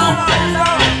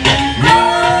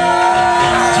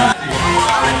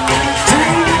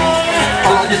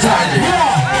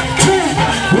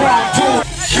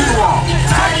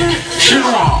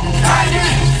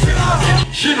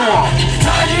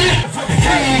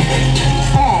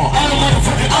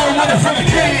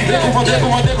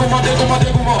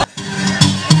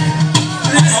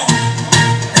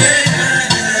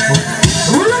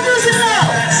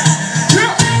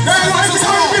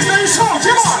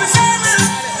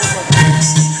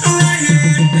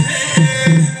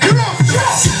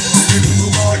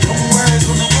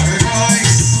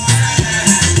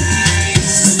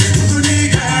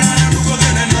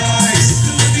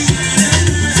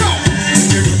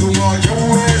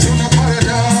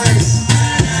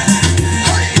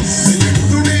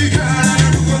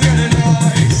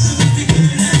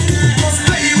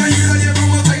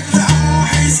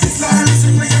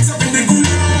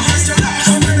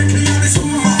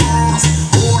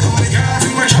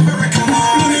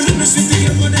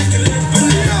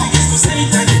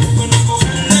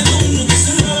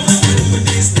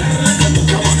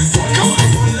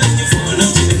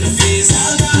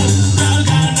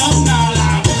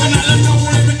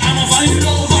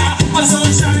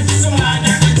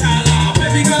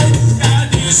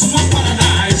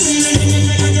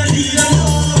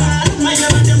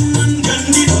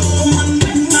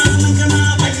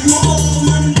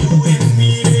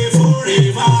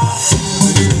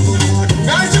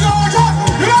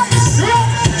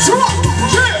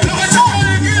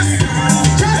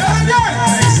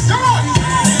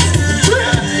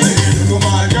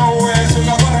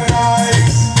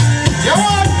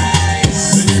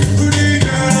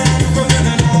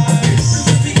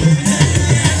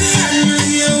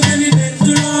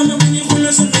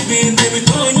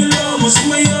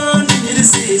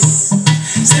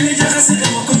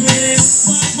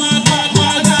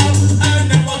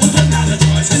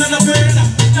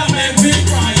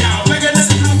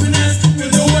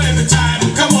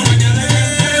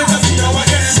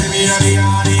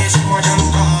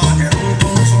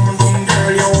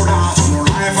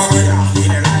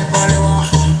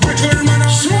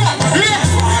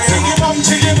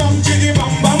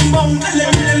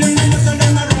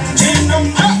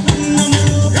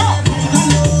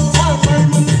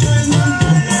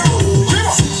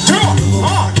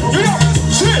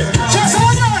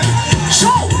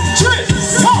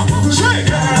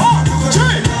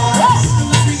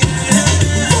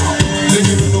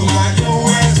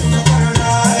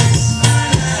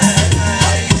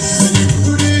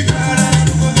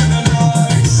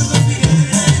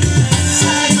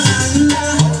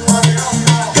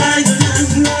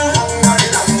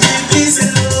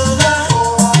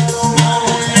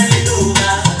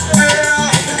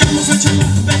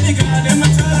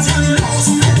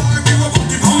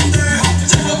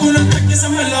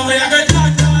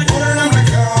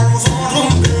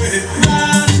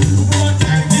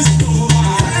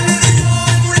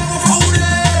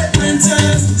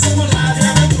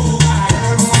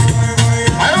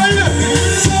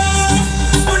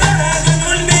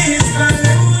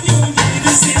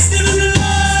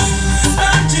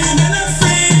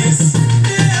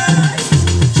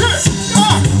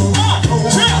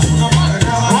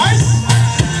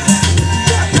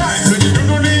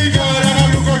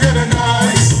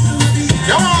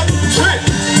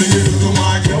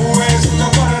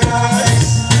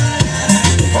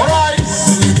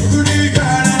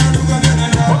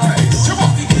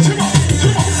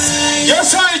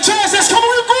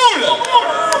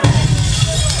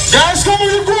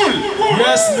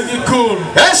Yes, make it cool.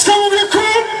 Est-ce que vous êtes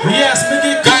cool? Yes, make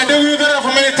it cool. Guys, do you know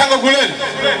how many tango gulen?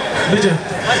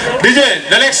 DJ,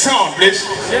 the next sound, please.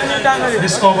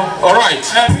 It's over. All right.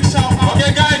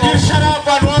 Okay, guys, you shut up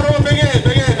and one row, begin.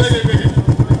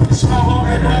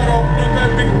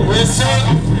 Yes, sir.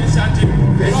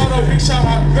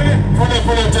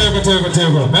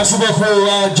 Merci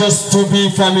beaucoup, Just to be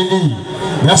family.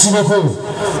 Merci beaucoup.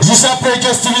 Juste après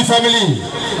Just to be family.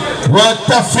 What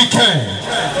Africain.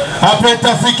 Après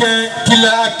Africain, qu'il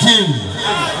a Hakim.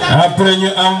 Après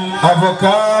nous am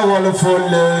avocat ou le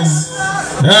foleuse.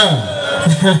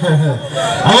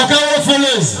 Avocat ou le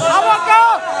foleuse.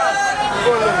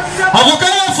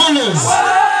 Avocat ou le foleuse.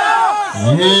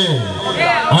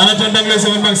 Yeah. En attendant les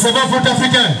événements, c'est bon pour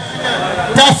t'Africain.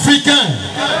 T'Africain.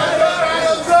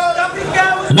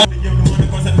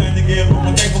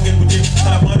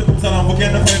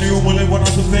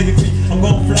 I'm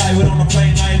gonna fly with on a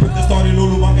plane night with the story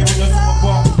Lulu Bang every just from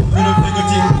afar. You don't think a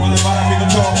team on the bottom we can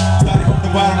talk. Starting from the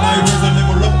bottom now you raise a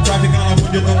level up. Traffic on a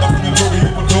put your tongue up in the road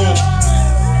you can talk.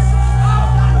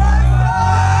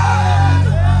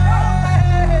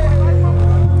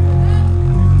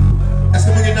 Est-ce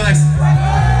que vous êtes nice?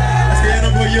 Est-ce que y'a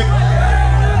un boy up?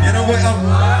 Y'a un boy up?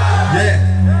 Yeah.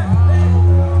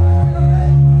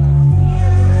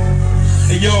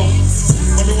 Hey yo.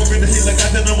 La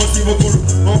gata na mo si bokul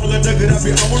mo la deug rap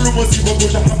bi amul lu mo si bokul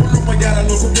tax amul lu ma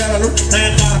jaaralul ku jaaralul nay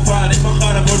xaar faale ma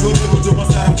xaar ko do do ma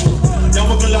sara ko ya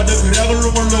ma la deug ragal lu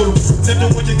ma lolu c'est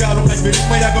mo ci galu xaj bi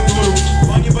ma yag ak lolu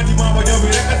ma ngi bâtiment ba jobi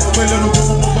rek ak may lolu ko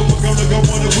mo ko gam la gam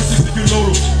mo la bu ci ci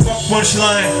lolu fuck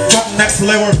punchline fuck next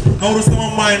level no sama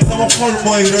mind sama xol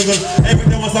moy regal ay bi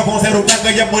dama sa concert tak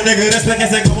nga yam mo nek respecté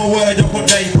c'est comme wara jox ko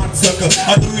tay mat sëkk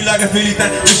adru la ga felita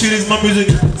ci ma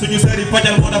musique suñu série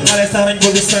pajal mo da xalé sa rañ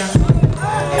bëgg sa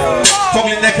foog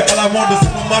li nekk à la mode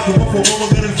sama matu bopp moo ma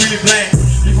gënal Philippe Lain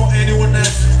il faut anyone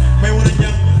else may wën a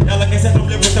ñam yàlla kay seetam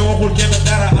lépp te waxul kenn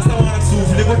dara asamaan ak suuf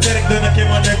li ko terek dana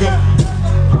kéema nekk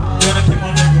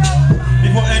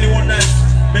il faut anyone else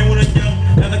may wën a ñam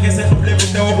yàlla kay seetam lépp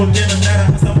te waxul kenn dara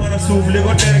asamaan ak suuf li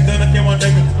ko terek dana kéema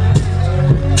nekk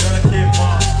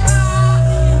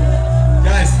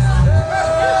guys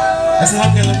est-ce que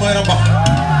xam ngeen lan mooy rambax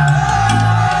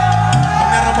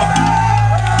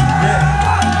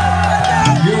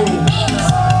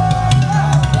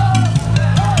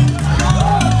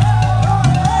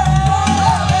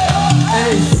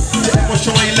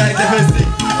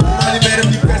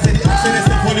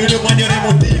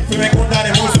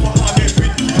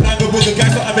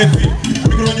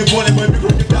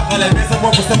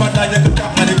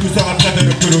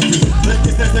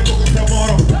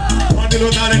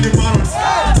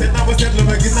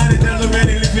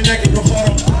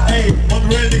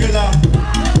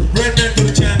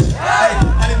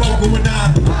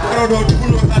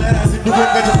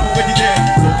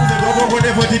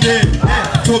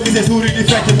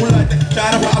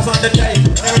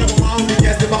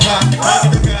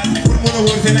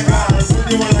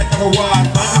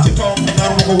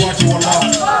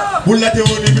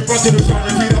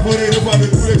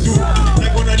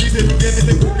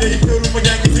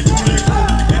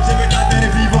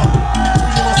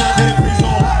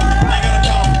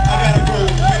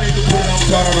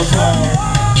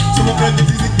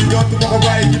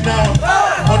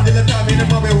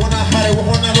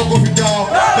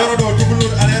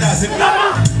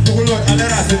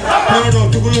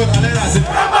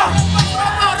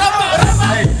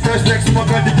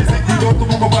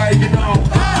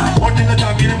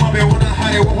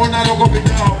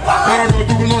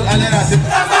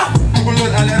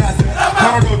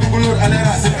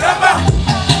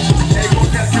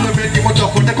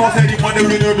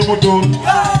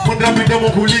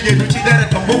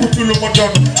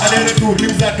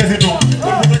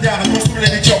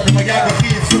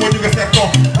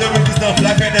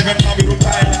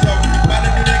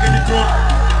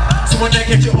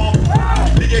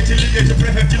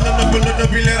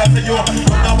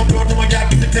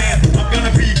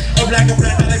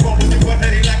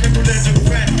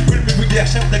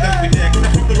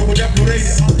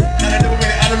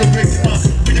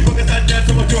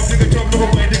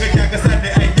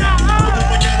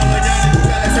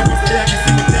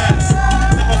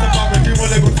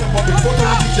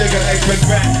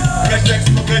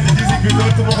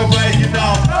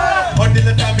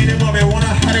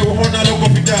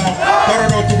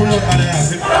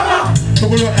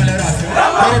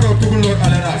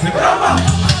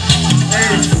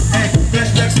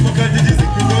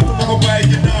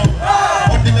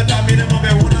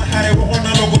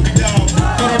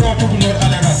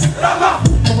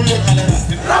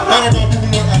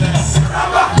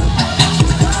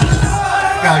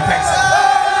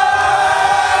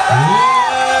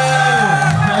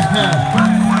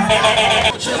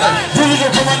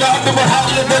Division commander of the Baham,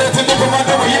 the Beretan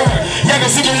commander here. Yaga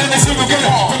Simu and the Simu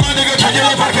Gala, commander of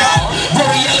Tajana Parka.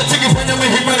 Very yellow ticket from the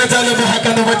Himanatala, the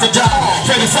Hakan of the Jar.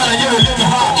 Felisana, you live the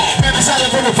heart. Felisana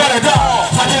from the Farada.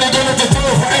 I didn't go to the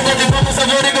door for every promise of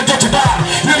wearing a Dutch bar.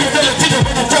 Never tell a ticket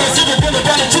when the Telesilla, the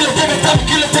Ghana Chile, the Ghana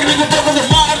Killer, technical top of the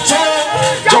march.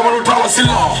 Jamaru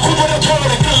Tawasilla, who would have told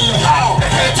the killer? How? The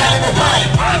head telling the blind.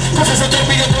 Professor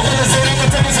Toby and the Holy Zering, the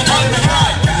Tennis and Colin the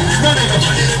Blind. None of them.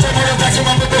 Jamaru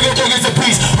Taxman, the bigger dog is a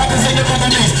piece. I can say it from the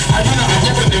knees. I do not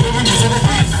hope that they will be so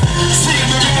peace. See,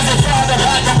 the ring is a father,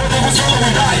 like a brother who's all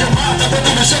and I am not. But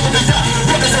in the show of the time,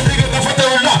 what is a nigga the father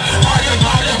will not? I am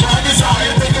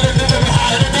desire. Take it a little bit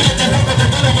higher. Take it to the number, the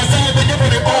number, the number, the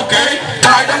number, okay.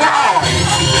 Tied on the hour.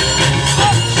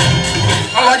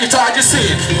 I like it, I just see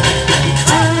it.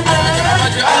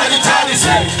 I like it, I just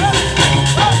see it.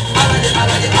 I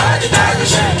like it, I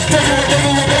just see it. Take it, take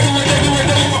it, take it, take it,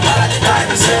 take it. I like it, I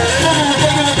just see it. Take it,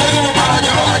 take it, take it, I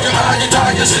like it,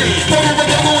 I just see it. Take it,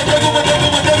 take it, take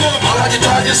it, take it. I like it,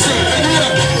 I just see it.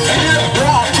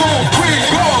 1, 2, 3,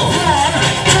 go.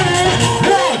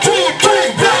 1, 2,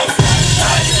 3, go.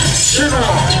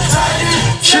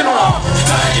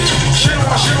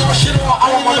 Shinwa,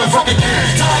 I'm a motherfucking king.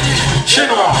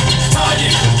 Shinwa.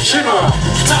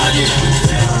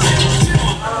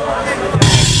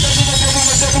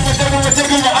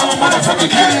 I'm a motherfucking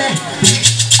king.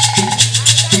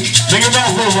 Think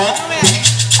about it, what?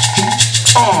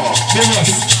 Oh, give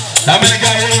us. How many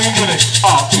guys here in today?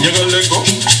 Oh, you gonna let go?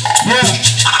 Yeah.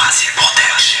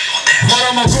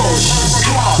 Para ma gauche,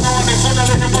 on est fondé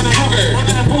avec un bon égout, on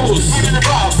est un pouce, on est un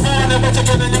baf, on est un petit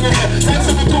peu de n'importe quoi, c'est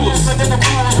ce que tous, c'est un peu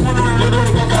on est le dos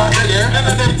de caca, et on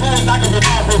est tous n'a que le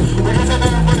papo, on est un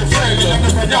peu de frère, on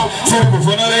est pas bien, c'est pour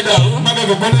faire les deux, on a que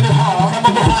bon de ha, on a pas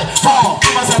high, fall,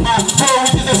 comment ça va, fall,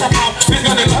 which is a pop, biz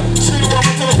got it, she will go to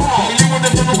the bar, you want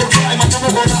them to go try, my to go,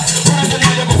 when I tell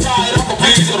you go try, I'm a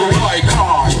please or right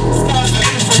car, stars that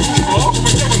is for you,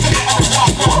 but you will take out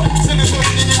walk on, send it to the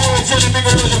new and tell them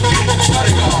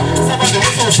somebody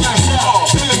was so smash out.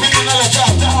 Feel the meaning of the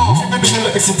top down. Maybe you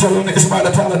look at some telling it's by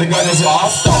the time the gun is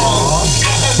off. I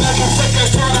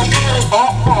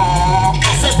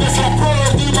said this a pro,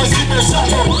 you must keep it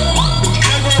shallow.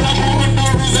 Never have a window,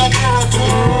 who's a pro.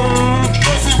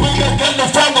 Pussy will get the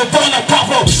time to turn a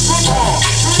couple.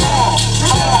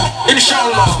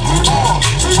 Inshallah.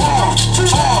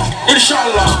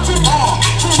 Inshallah.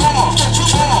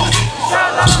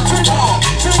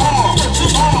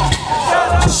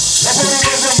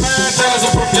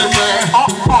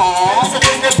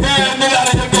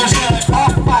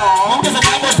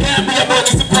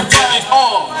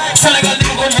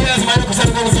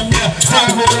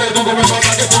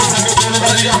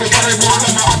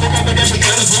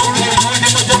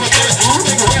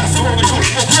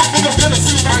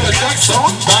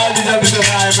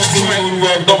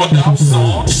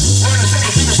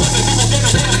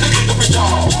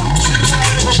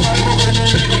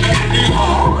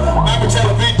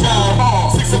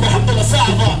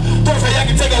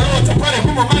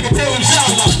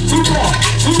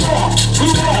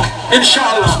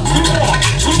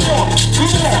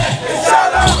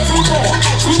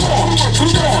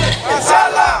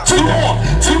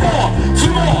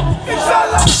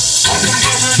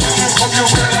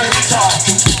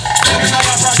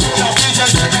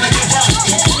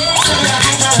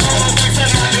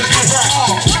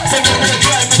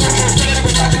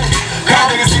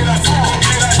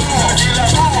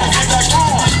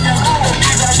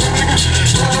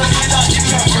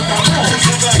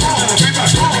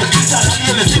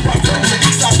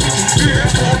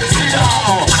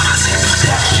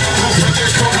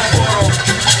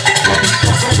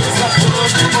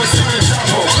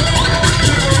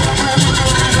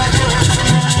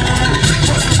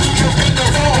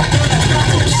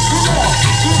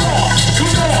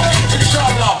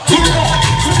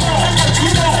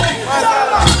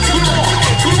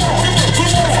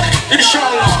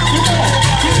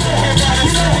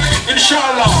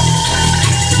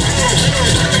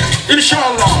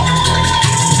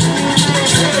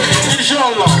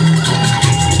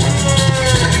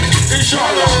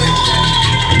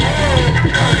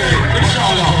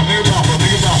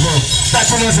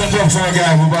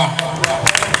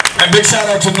 Un big shout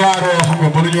out to Noiro, xam nga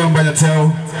mënuñu woon bañ a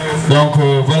teew donc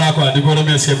voilà quoi di ko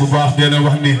remercier bu baax di leen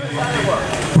wax ni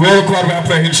weeru koor bi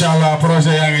après inshallah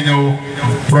projet yaa ngi ñëw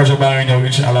projet baa ngi ñëw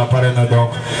inshallah pare na donc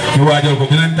ñu waajal ko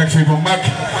dinañ teg fii bu mag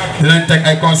dinañ teg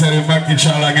ay concert yu mag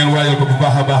inshallah ngeen waajal ko bu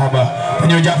baax a baax a baax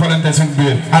dañoo jàppalante suñu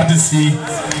biir artistes yi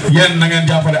yéen na ngeen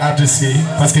jàppale artistes yi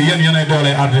parce que yéen yéenay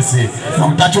doole artistes yi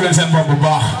donc tàccu leen seen bopp bu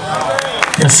baax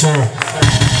yes sir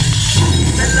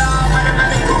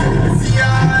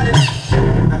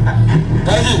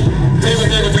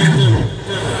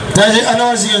Taji ana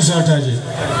wa Ziguinchor Taji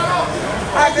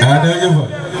dëgg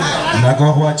fa naa ko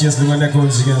wax waa Thiès li ma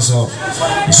nekkoon Ziguinchor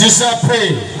juste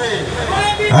après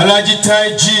Alhaji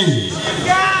Taji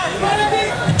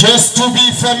just to be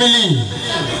family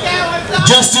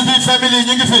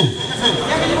ñu ngi fi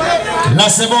là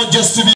c'est bon just to be